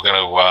 Bravo, we're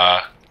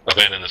gonna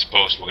abandon this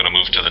post. We're gonna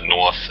move to the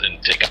north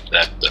and take up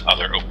that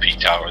other OP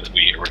tower that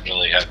we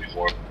originally had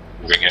before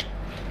moving in.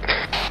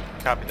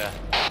 Copy that.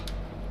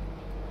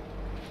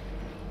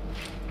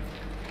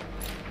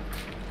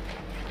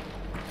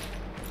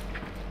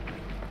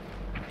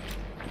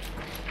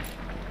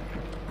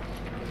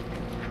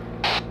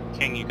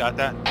 King, you got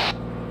that?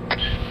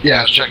 Yeah,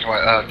 I was checking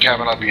my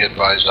cabin. I'll be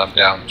advised I'm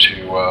down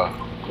to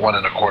 1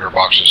 1/4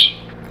 boxes.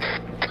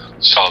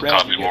 Solid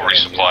copy. We'll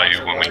resupply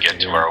you when we get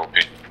to our OP.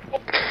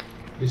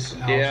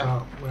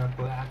 Yeah. We're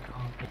black.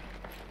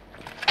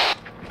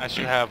 I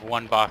should have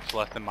 1 box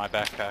left in my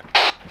backpack.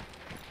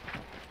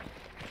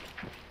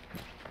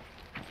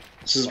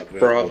 This is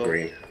Bravo.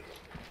 Green.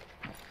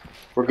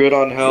 We're good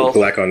on health.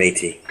 Black on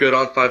AT. Good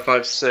on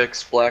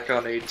 556. Black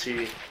on AT.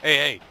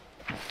 Hey,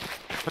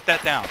 put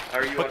that down. How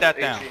are you Put on that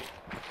AT?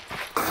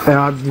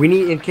 down. We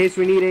need, in case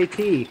we need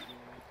AT.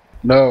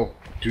 No,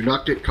 do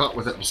not get caught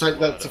with it. Besides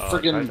that, it's a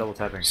friggin' double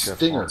tapping shift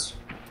stinger. once.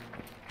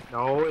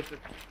 No, it's a...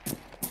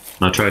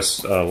 Now try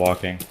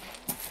walking.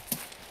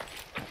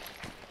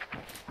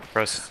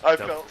 Press. I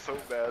felt so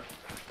bad.